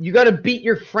beat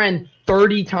your friend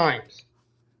 30 times.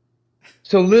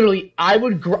 So literally I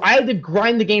had to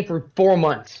grind the game for 4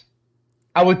 months.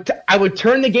 I would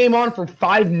turn the game on for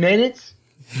 5 minutes.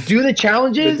 Do the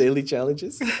challenges. The daily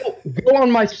challenges. Go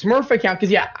on my Smurf account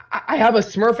because I have a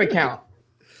Smurf account,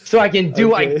 so I can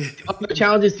do like other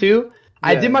challenges too. Yeah.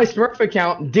 I did my Smurf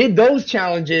account, did those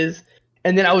challenges,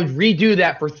 and then I would redo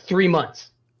that for 3 months.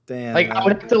 Damn. Like, I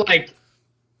would have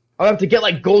to get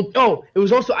like gold. Oh, it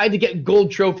was also, I had to get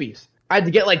gold trophies. I had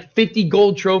to get like 50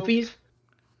 gold trophies.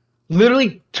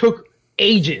 Literally took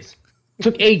ages.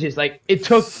 Like, it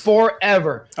took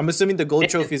forever. I'm assuming the gold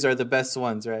trophies are the best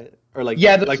ones, right? Or like,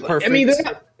 yeah, like perfect.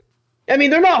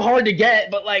 They're not hard to get,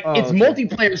 but like, it's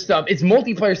multiplayer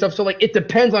stuff. So like, it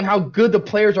depends on how good the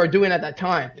players are doing at that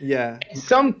time. Yeah.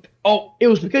 It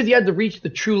was because you had to reach the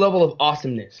true level of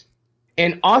awesomeness.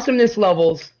 And awesomeness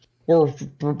levels were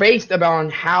based on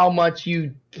how much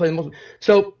you play the most.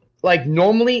 So like,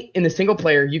 normally in the single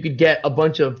player, you could get a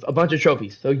bunch of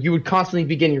trophies. So you would constantly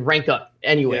be getting ranked up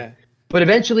anyway. Yeah. But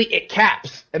eventually it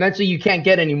caps. Eventually you can't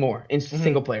get any more in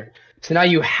single player. So now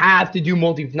you have to do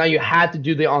now you have to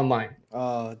do the online.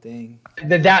 Oh, dang.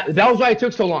 That was why it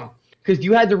took so long. Because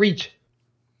you had to reach.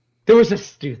 There was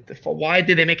why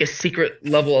did they make a secret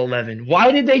level 11?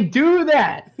 Why did they do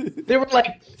that? They were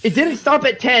like, it didn't stop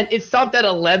at 10. It stopped at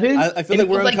 11. I feel like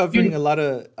we're uncovering a lot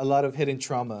of hidden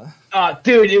trauma.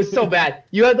 Dude, it was so bad.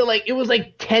 You had to it was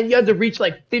like 10. You had to reach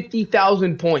like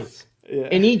 50,000 points. Yeah.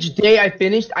 And each day I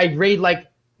finished, I raid I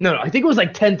think it was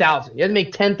like 10,000. You had to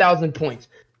make 10,000 points.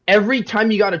 Every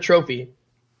time you got a trophy,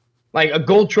 like a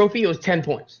gold trophy, it was 10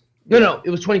 points. No, it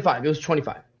was 25. It was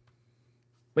 25.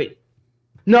 Wait.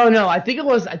 No, I think it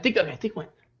went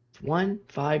 1,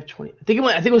 5, 20. I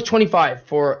think it was 25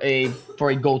 for a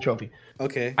gold trophy.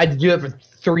 Okay. I had to do that for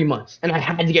 3 months, and I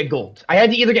had to get golds. I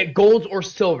had to either get golds or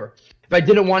silver. If I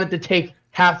didn't want it to take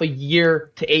half a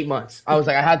year to 8 months, I was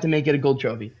like, I had to make it a gold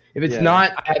trophy. If it's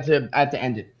not, I had to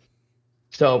end it.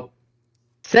 So,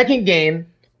 second game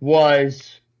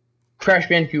was Crash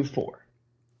Bandicoot 4.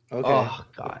 Okay. Oh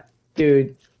god,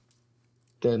 dude.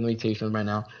 Let me tell you something right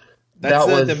now. That's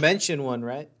the Dimension one,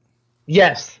 right?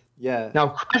 Yes. Yeah. Now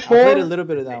Crash 4. I played a little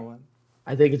bit of that one.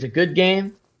 I think it's a good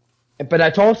game, but I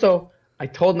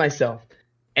told myself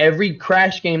every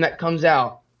Crash game that comes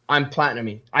out, I'm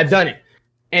platinuming. I've done it.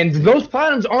 And those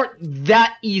platinums aren't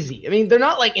that easy. I mean, they're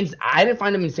not like, I didn't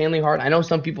find them insanely hard. I know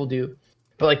some people do.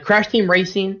 But like Crash Team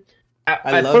Racing,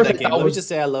 I love that game. Let me just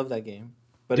say I love that game.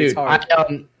 But dude, it's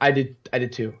hard. I did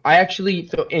too. I actually,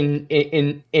 so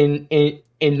in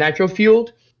Nitro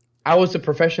Fueled, I was a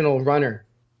professional runner.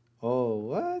 Oh,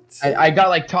 what? I got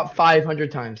like top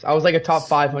 500 times. I was like a top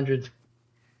 500.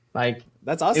 Like,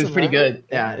 that's awesome. It was pretty good.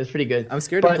 Yeah, it was pretty good. I'm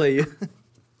scared to play you.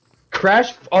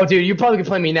 Crash. Oh, dude, you probably can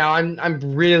play me now. I'm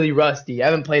really rusty. I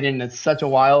haven't played it in such a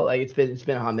while. Like it's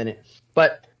been a hot minute.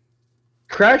 But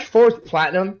Crash 4's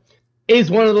platinum is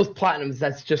one of those platinums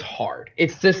that's just hard.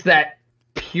 It's just that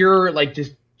pure, like,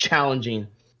 just challenging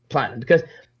platinum, because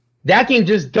that game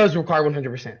just does require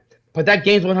 100%. But that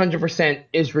game's 100%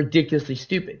 is ridiculously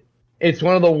stupid. It's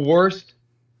one of the worst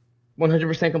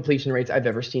 100% completion rates I've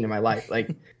ever seen in my life.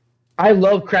 Like, I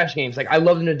love Crash games. Like, I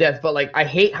love them to death. But, like, I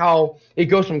hate how it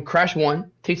goes from Crash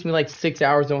 1, takes me, like, 6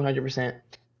 hours to 100%.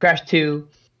 Crash 2,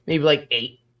 maybe, like,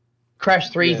 8.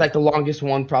 Crash 3 is, like, the longest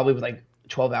one, probably with, like,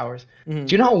 12 hours. Mm-hmm.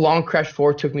 Do you know how long Crash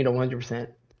 4 took me to 100%?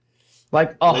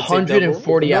 Like,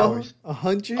 140 hours.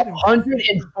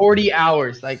 140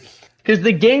 hours. Like, because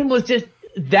the game was just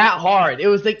that hard. It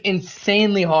was, like,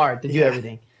 insanely hard to do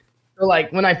everything. So,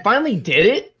 like, when I finally did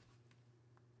it,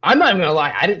 I'm not even gonna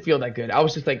lie, I didn't feel that good. I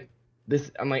was just like,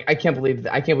 I'm like, I can't believe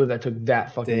that took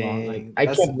that fucking long. Like, I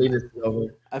can't believe this is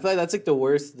over. I feel like that's like the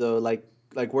worst though. Like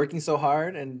working so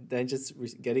hard and then just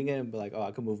getting it and be like, oh,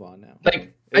 I can move on now.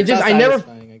 Like, I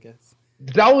guess.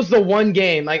 That was the one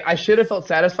game like I should have felt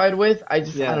satisfied with. I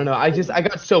don't know. I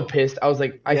got so pissed. I was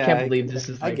like, I can't believe this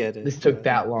is. Like, I get it. This took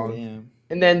that long. Damn.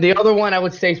 And then the other one I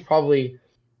would say is probably.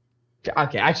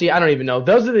 Okay, actually, I don't even know.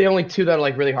 Those are the only two that are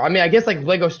like really hard. I mean, I guess like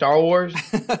Lego Star Wars,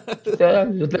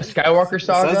 the Skywalker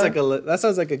Saga. That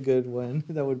sounds like a good one.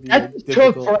 That would be. That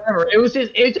took forever.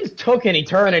 It just took an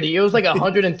eternity. It was like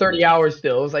 130 hours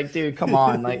still. It was like, dude, come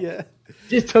on, like, it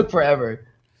just took forever.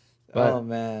 But, oh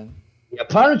man. Yeah,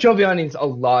 Platinum Trophy hunting is a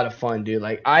lot of fun, dude.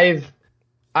 Like I've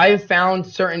found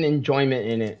certain enjoyment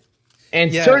in it,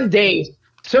 and certain days.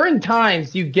 Certain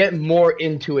times you get more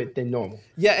into it than normal.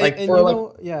 Yeah, like, and you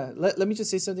know, let me just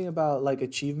say something about like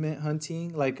achievement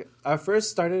hunting. Like I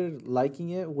first started liking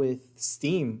it with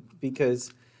Steam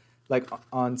because like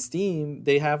on Steam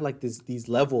they have like these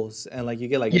levels and like you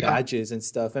get like badges and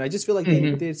stuff. And I just feel like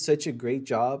they did such a great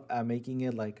job at making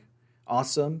it like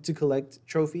awesome to collect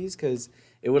trophies, because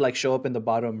it would like show up in the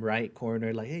bottom right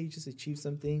corner like, hey, you just achieved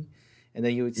something. And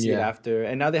then you would see it after.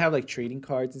 And now they have like trading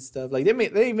cards and stuff. Like they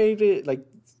made it like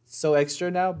so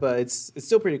extra now, but it's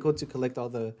still pretty cool to collect all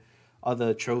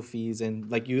the trophies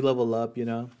and like you level up, you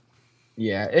know.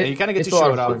 Yeah, and you kind of get to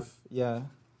show it off. Yeah.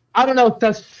 I don't know.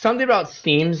 That's something about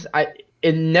Steam's.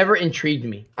 it never intrigued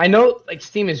me. I know like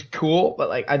Steam is cool, but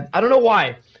like I don't know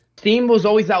why. Steam was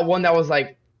always that one that was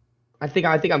like, I think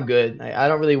I'm good. I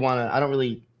don't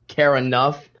really care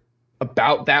enough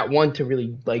about that one to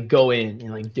really like go in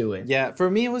and like do it. Yeah, for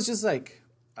me it was just like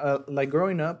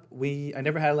growing up, I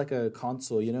never had like a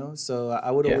console, you know, so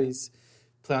I would always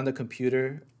play on the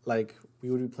computer. Like we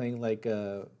would be playing like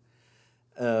a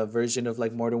version of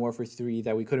like Modern Warfare 3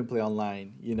 that we couldn't play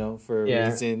online, you know, for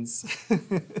reasons.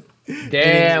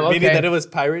 Damn, meaning that it was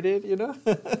pirated, you know.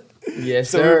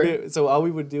 Yes, sir. So all we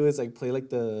would do is like play like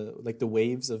the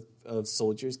waves of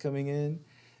soldiers coming in.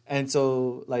 And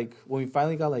so, like, when we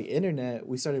finally got, like, internet,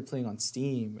 we started playing on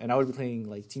Steam. And I would be playing,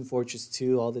 like, Team Fortress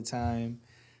 2 all the time,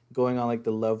 going on, like,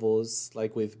 the levels,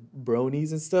 like, with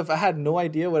bronies and stuff. I had no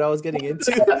idea what I was getting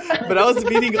into. But I was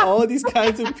meeting all these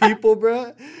kinds of people,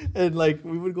 bruh. And, like,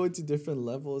 we would go into different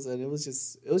levels. And it was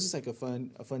just like, a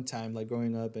fun time, like,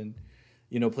 growing up and,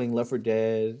 you know, playing Left 4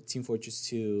 Dead, Team Fortress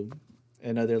 2,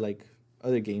 and other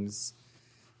games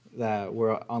that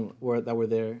were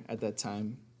there at that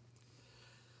time.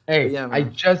 Hey, yeah, I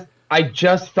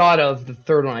just thought of the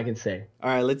third one I can say. All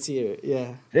right, let's hear it.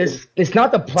 Yeah. It's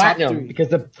not the platinum because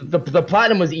the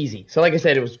platinum was easy. So like I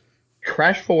said, it was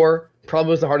Crash 4,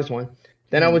 probably was the hardest one.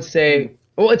 Then I would say,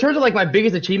 well, in terms of like my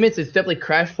biggest achievements, it's definitely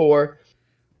Crash 4,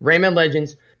 Rayman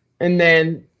Legends, and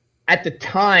then at the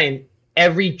time,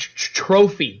 every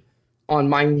trophy on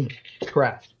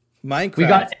Minecraft. We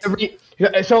got every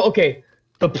okay.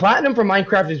 The platinum for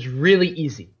Minecraft is really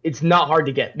easy. It's not hard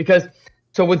to get because.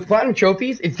 So with platinum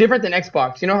trophies, it's different than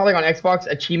Xbox. You know how like on Xbox,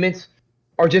 achievements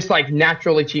are just like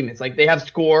natural achievements. Like they have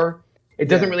score. It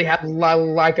doesn't really have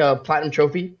like a platinum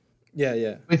trophy.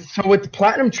 Yeah. So with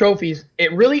platinum trophies,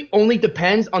 it really only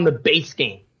depends on the base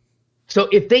game. So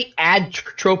if they add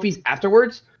trophies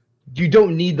afterwards, you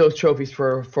don't need those trophies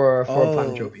for a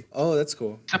platinum trophy. Oh, that's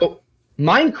cool. So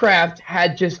Minecraft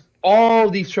had just all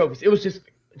these trophies. It was just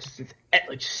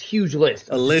huge list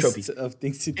of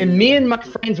things to do. And me and my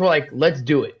friends were like, let's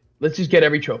do it. Let's just get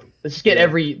every trophy. Let's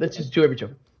just do every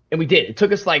trophy. And we did. It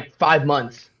took us like 5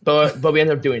 months, but we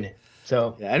ended up doing it.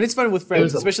 So yeah, and it's fun with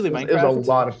friends, especially Minecraft. It was a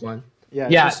lot of fun.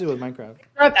 Yeah, especially with Minecraft.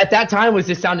 At that time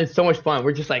just sounded so much fun.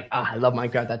 We're just like, I love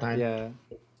Minecraft at that time. Yeah.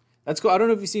 That's cool. I don't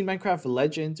know if you've seen Minecraft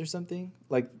Legends or something.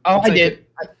 Like I did.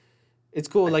 It's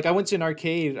cool. Like I went to an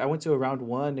arcade. I went to a round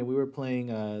 1 and we were playing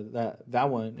that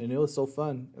one, and it was so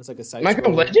fun. It was like a side.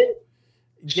 Minecraft Legend?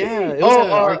 Yeah, it was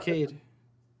an arcade.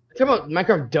 Talk about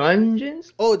Minecraft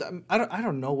Dungeons? Oh, I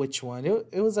don't know which one.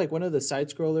 It was like one of the side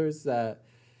scrollers that,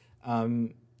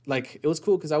 like it was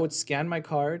cool because I would scan my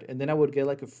card and then I would get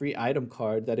like a free item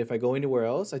card that if I go anywhere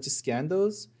else, I just scan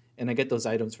those and I get those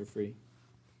items for free.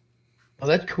 Oh,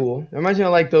 that's cool. It reminds me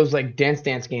of like those like Dance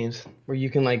games where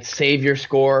you can like save your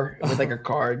score with like a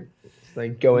card. Just,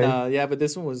 like go in. Yeah, but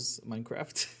this one was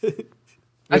Minecraft.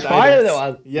 That's fire though.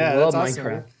 I love Awesome.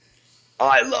 Minecraft. Oh,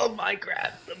 I love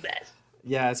Minecraft. The best.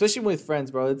 Yeah, especially with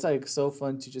friends, bro. It's like so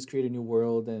fun to just create a new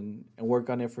world and work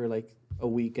on it for like a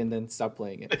week and then stop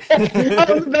playing it. I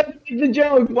was about to make the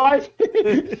joke. Why?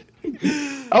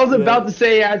 I was about to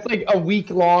say it's like a week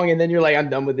long, and then you're like, I'm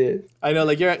done with it. I know,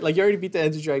 you already beat the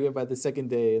Ender Dragon by the second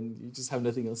day, and you just have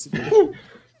nothing else to do.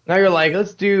 Now you're like,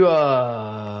 let's play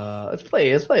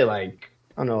like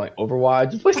I don't know, like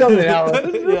Overwatch. Let's play something else.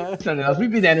 Something else. We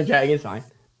beat the Ender Dragon. It's fine.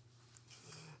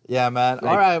 Yeah, man.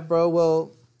 All right, bro.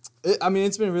 Well,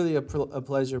 it's been really a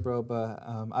pleasure, bro. But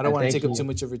I don't want to take up too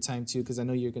much of your time too, because I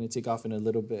know you're going to take off in a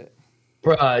little bit.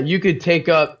 Bro, you could take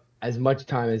up as much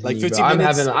time as like you 15 need,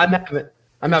 minutes.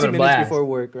 I'm having a blast before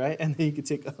work, right? And then you can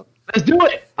take off. Let's do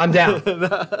it. I'm down.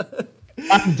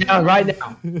 I'm down right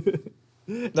now.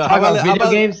 No, how about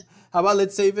video games? How about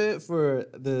let's save it for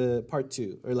the part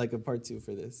 2 or like a part 2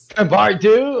 for this? Part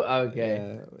 2?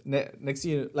 Okay. Next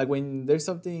year, like when there's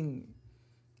something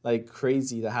like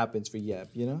crazy that happens for Yep,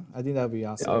 you know? I think that would be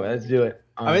awesome. Oh, let's do it.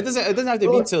 I mean, it doesn't have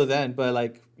to be till then, but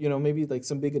like, you know, maybe like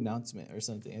some big announcement or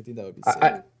something. I think that would be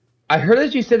sick. I heard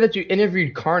that you said that you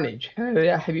interviewed Carnage.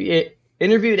 Have you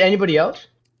interviewed anybody else?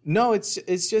 No,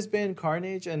 it's just been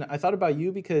Carnage, and I thought about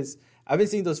you because I've been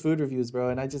seeing those food reviews, bro,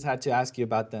 and I just had to ask you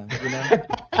about them, you know?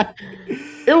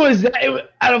 It was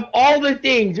out of all the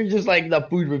things, you're just like the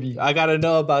food review. I got to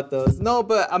know about those. No,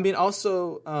 but I mean,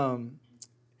 also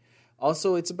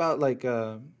it's about like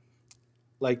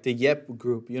the Yep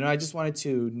group, you know? I just wanted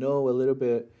to know a little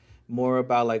bit more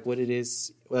about like what it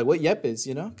is, like what Yep is,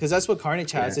 you know? Because that's what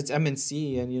Carnage has. Yeah. It's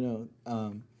MNC, and you know,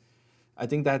 I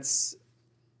think that's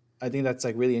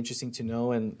like really interesting to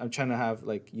know, and I'm trying to have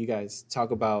like you guys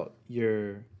talk about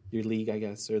your league, I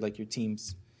guess, or like your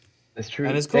teams. That's true.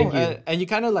 And it's cool. And you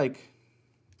kind of like,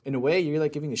 in a way, you're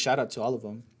like giving a shout out to all of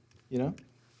them. you know?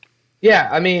 Yeah,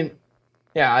 I mean,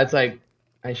 yeah, it's like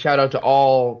I shout out to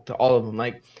all of them.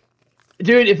 Like,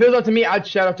 dude, if it was up to me, I'd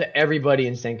shout out to everybody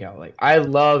in CenCal. Like, I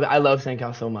love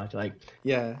CenCal so much. Like,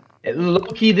 Yeah. low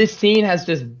key, this scene has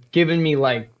just given me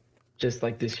just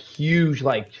like this huge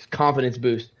just confidence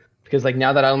boost because like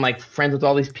now that I'm like friends with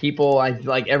all these people, I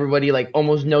like everybody like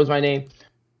almost knows my name.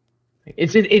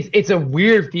 It's a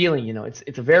weird feeling, you know.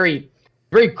 It's a very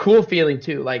cool feeling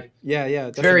too. Like Yeah,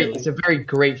 definitely. it's a very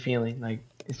great feeling. Like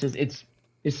it's just it's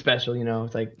special, you know.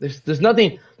 It's like there's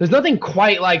nothing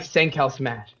quite like CenCal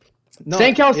Smash. No,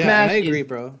 CenCal yeah, Smash I agree, is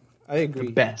bro. I agree.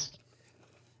 the best.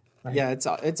 Like, Yeah,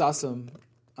 it's awesome.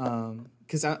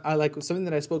 Because I like something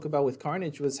that I spoke about with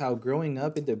Carnage was how growing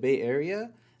up in the Bay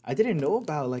Area, I didn't know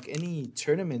about like any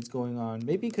tournaments going on.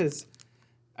 Maybe because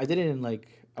I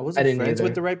wasn't didn't friends either.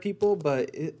 with the right people,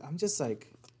 but I'm just like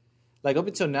up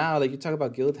until now, like you talk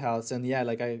about Guild House, and yeah,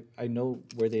 like I know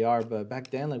where they are, but back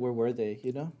then, like where were they?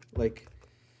 You know, like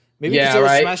maybe because Yeah, it was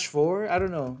right. Smash 4. I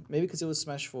don't know. Maybe because it was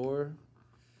Smash 4,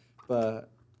 but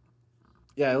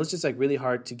yeah, it was just like really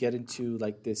hard to get into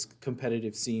like this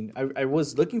competitive scene. I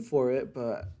was looking for it,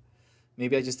 but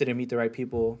maybe I just didn't meet the right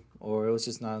people, or it was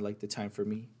just not like the time for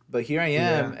me. But here I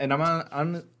am, Yeah.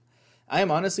 and I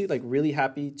am honestly like really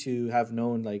happy to have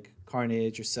known like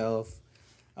Carnage, yourself,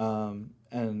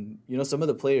 and you know some of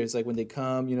the players. Like when they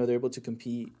come, you know they're able to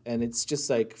compete, and it's just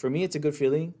like for me, it's a good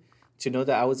feeling to know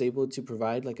that I was able to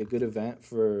provide like a good event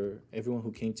for everyone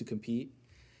who came to compete.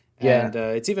 Yeah. And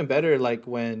it's even better like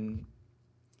when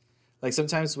like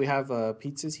sometimes we have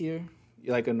pizzas here,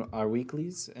 like in our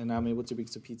weeklies, and I'm able to bring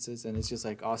some pizzas, and it's just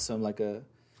like awesome, like kind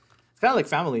of like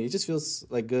family. It just feels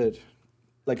like good,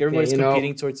 like everybody's you know,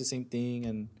 competing towards the same thing,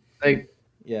 and Like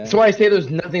yeah. that's why I say there's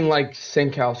nothing like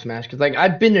CenCal Smash because like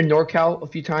I've been to NorCal a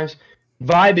few times.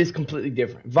 Vibe is completely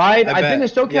different. I've been to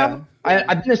SoCal. Yeah.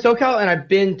 I've been to SoCal and I've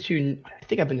been to I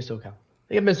think I've been to SoCal. I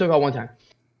think I've been to SoCal one time.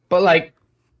 But like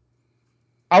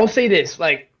I will say this,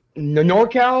 like the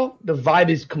NorCal, the vibe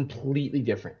is completely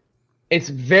different. It's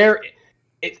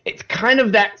kind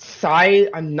of that side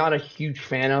I'm not a huge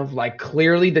fan of. Like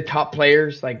clearly the top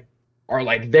players are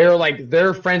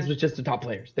they're friends with just the top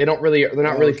players. They're not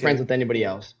really friends with anybody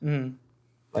else. Mhm.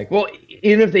 Like, well,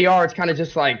 even if they are, it's kind of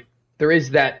just like there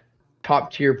is that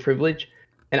top tier privilege,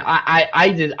 and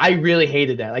I really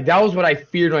hated that. Like that was what I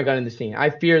feared when I got in the scene. I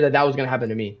feared that was gonna happen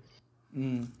to me.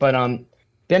 But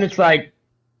then it's like,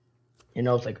 you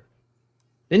know, it's like,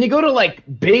 then you go to like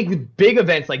big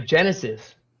events like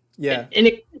Genesis. Yeah. And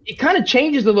it kind of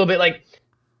changes a little bit. Like,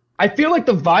 I feel like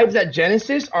the vibes at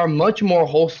Genesis are much more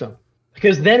wholesome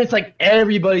because then it's like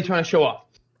everybody trying to show off.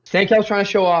 CenCal's trying to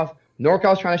show off.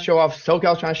 NorCal's trying to show off.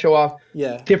 SoCal's trying to show off.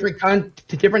 Yeah.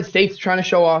 Different states trying to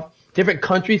show off. Different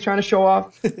countries trying to show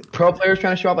off. Pro players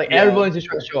trying to show off. Like everyone's just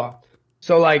trying to show off.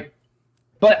 So like,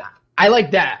 but I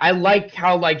like that. I like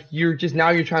how like you're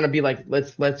trying to be like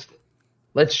let's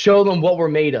show them what we're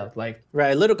made of. Like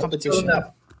Right. A little competition.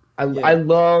 I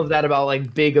love that about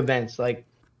like big events. Like,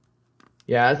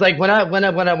 yeah, it's like when I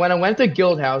went to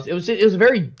Guild House, it was a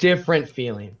very different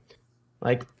feeling.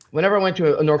 Like whenever I went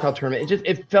to a NorCal tournament,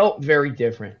 it felt very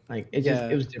different. Like it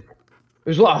was different. It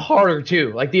was a lot harder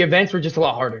too. Like the events were just a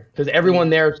lot harder because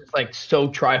everyone there is just like so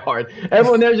try hard.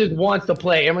 Everyone there just wants to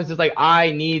play. Everyone's just like,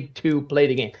 I need to play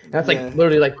the game. And that's like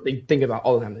literally like what they think about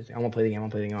all the time. They say, I want to play the game. I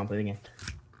want to play the game. I want to play the game.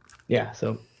 Yeah.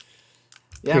 So.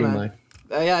 Yeah, man. Much.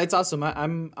 Yeah, it's awesome.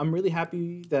 I'm really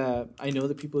happy that I know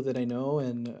the people that I know,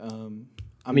 and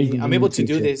I'm able to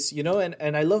do this, you know,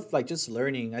 and I love like just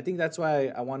learning. I think that's why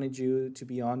I wanted you to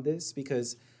be on this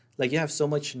because like you have so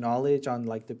much knowledge on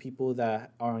like the people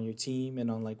that are on your team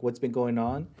and on like what's been going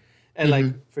on. And like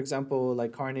for example,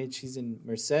 like Carnage, he's in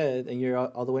Merced and you're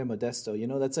all the way in Modesto, you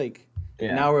know, that's like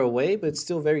an hour away, but it's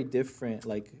still very different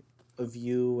like of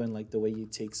you and like the way you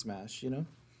take Smash, you know?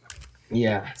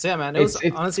 Yeah. So yeah, man, it was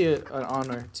honestly an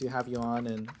honor to have you on.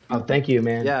 And thank you,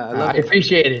 man. Yeah, I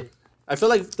appreciate it. I feel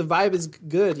like the vibe is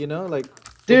good, you know, like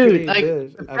dude. Like,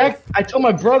 in fact, I told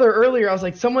my brother earlier, I was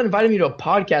like, someone invited me to a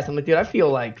podcast. I'm like, dude, I feel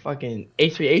like fucking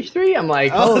H3H3. I'm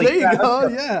like, oh, holy there you crap. go.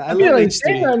 Yeah, I'm feeling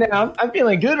great right now. I'm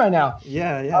feeling good right now.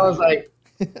 Yeah. I was like,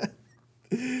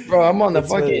 bro, I'm on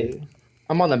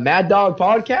the Mad Dog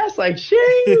podcast. Like,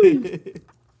 shit.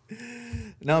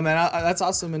 No, man, that's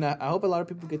awesome, and I hope a lot of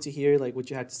people get to hear like what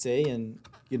you had to say, and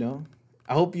you know,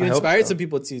 I hope you inspired some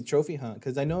people to trophy hunt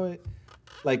because I know it,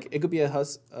 like it could be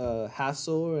a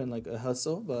hassle and like a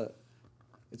hustle, but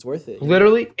it's worth it.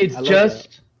 Literally, it's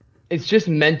just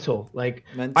mental. Like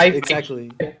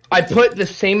exactly. I put the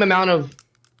same amount of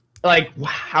like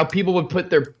how people would put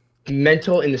their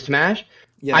mental in the Smash.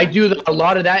 Yeah. I do a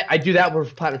lot of that. I do that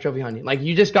with Platinum Trophy hunting. Like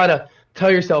you just gotta tell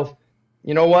yourself,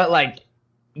 you know what? Like,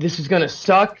 this is gonna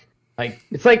suck. Like,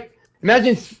 it's like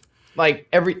imagine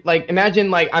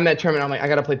imagine like I'm at tournament. I'm like, I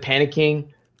gotta play Panic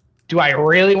King. Do I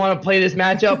really want to play this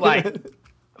matchup? Like,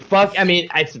 fuck. I mean,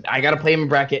 I gotta play him in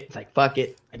bracket. It's like, fuck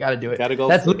it. I gotta do it. Gotta go.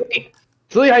 That's literally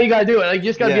how you gotta do it. Like, you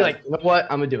just gotta be Yeah. like, you know what?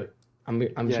 I'm gonna do it. I'm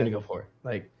just gonna go for it.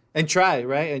 Like, And try,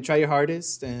 right? And try your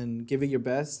hardest and give it your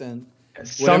best, and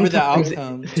whatever the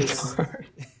outcome, just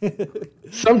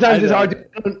sometimes it's hard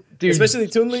to, dude. Especially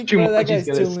Toon Link, too bro, that much guy's is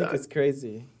gonna Toon Link suck. is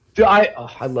crazy. Dude,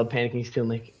 I love Panic King's Toon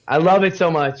Link. I love it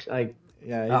so much. Like,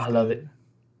 Yeah, I love it.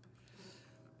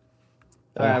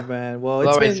 All right, man. Well,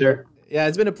 All right, sir. Yeah,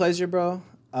 it's been a pleasure, bro.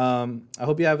 I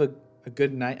hope you have a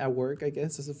good night at work. I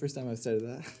guess that's the first time I've said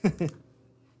that.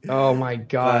 Oh my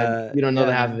god, you don't know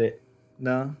the half of it.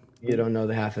 No, you don't know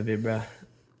the half of it, bro.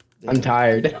 I'm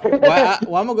tired.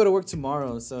 well, I'm gonna go to work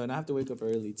tomorrow, and I have to wake up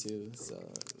early too. So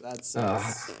that's.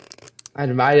 I'd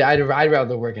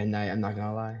rather work at night. I'm not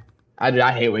gonna lie.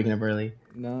 I hate waking up early.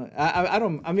 No, I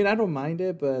don't. I mean, I don't mind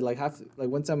it, but like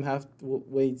once I'm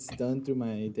halfway done through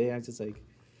my day, I'm just like,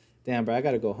 damn, bro, I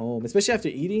gotta go home. Especially after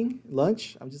eating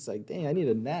lunch, I'm just like, dang, I need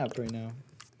a nap right now.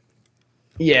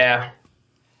 Yeah.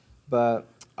 But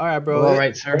all right, bro. All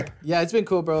right, sir. Yeah, it's been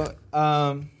cool, bro.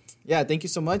 Yeah, thank you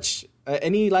so much.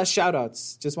 Any last shout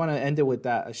outs? Just want to end it with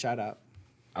that, a shout out.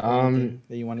 That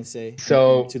you want to say?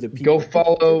 So to the people.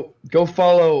 Go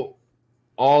follow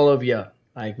all of you.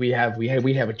 Like we have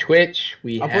a Twitch.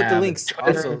 I'll put the links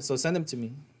also, so send them to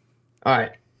me. All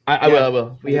right, I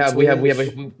will. We have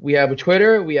a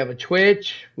Twitter. We have a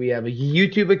Twitch. We have a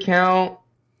YouTube account.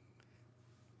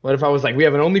 What if I was like, we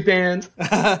have an OnlyFans?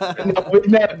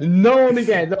 No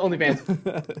OnlyFans, no OnlyFans.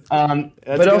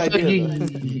 But also,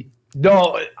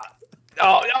 no,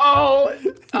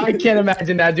 I can't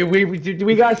imagine that, dude.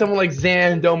 We got someone like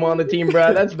Zandoma on the team,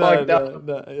 bro. That's fucked up.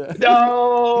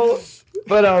 No,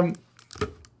 but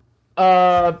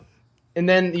and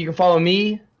then you can follow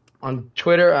me on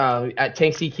Twitter at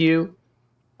TankCQ.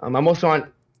 I'm also on.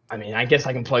 I mean, I guess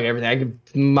I can plug everything.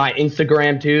 My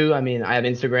Instagram too. I mean, I have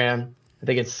Instagram. I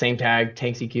think it's the same tag,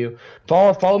 TankCQ.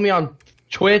 Follow me on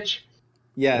Twitch.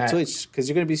 Yeah, Twitch, because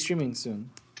you're gonna be streaming soon.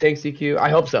 TankCQ.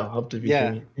 I hope so. Hope to be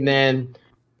streaming. And then,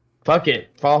 fuck it.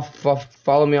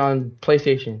 Follow me on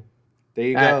PlayStation. There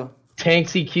you go.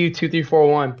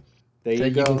 TankCQ2341. There you so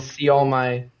go. You can see all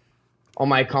my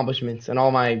accomplishments and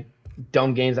all my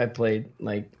dumb games I played.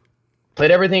 Like, played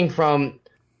everything from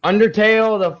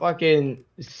Undertale to fucking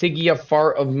Siggy a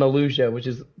Fart of Melusia, which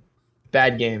is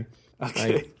bad game.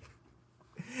 Okay. Like,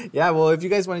 yeah, well, if you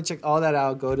guys want to check all that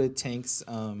out, go to Tank's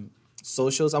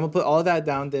socials. I'm gonna put all that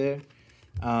down there.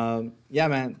 Yeah,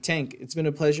 man, Tank, it's been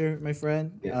a pleasure, my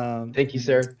friend. Yeah. Thank you,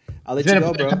 sir. I'll let you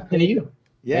go, bro. Talking to you.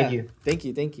 Yeah. Thank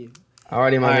you. Thank you.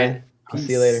 Alrighty, my man. I'll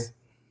see you later.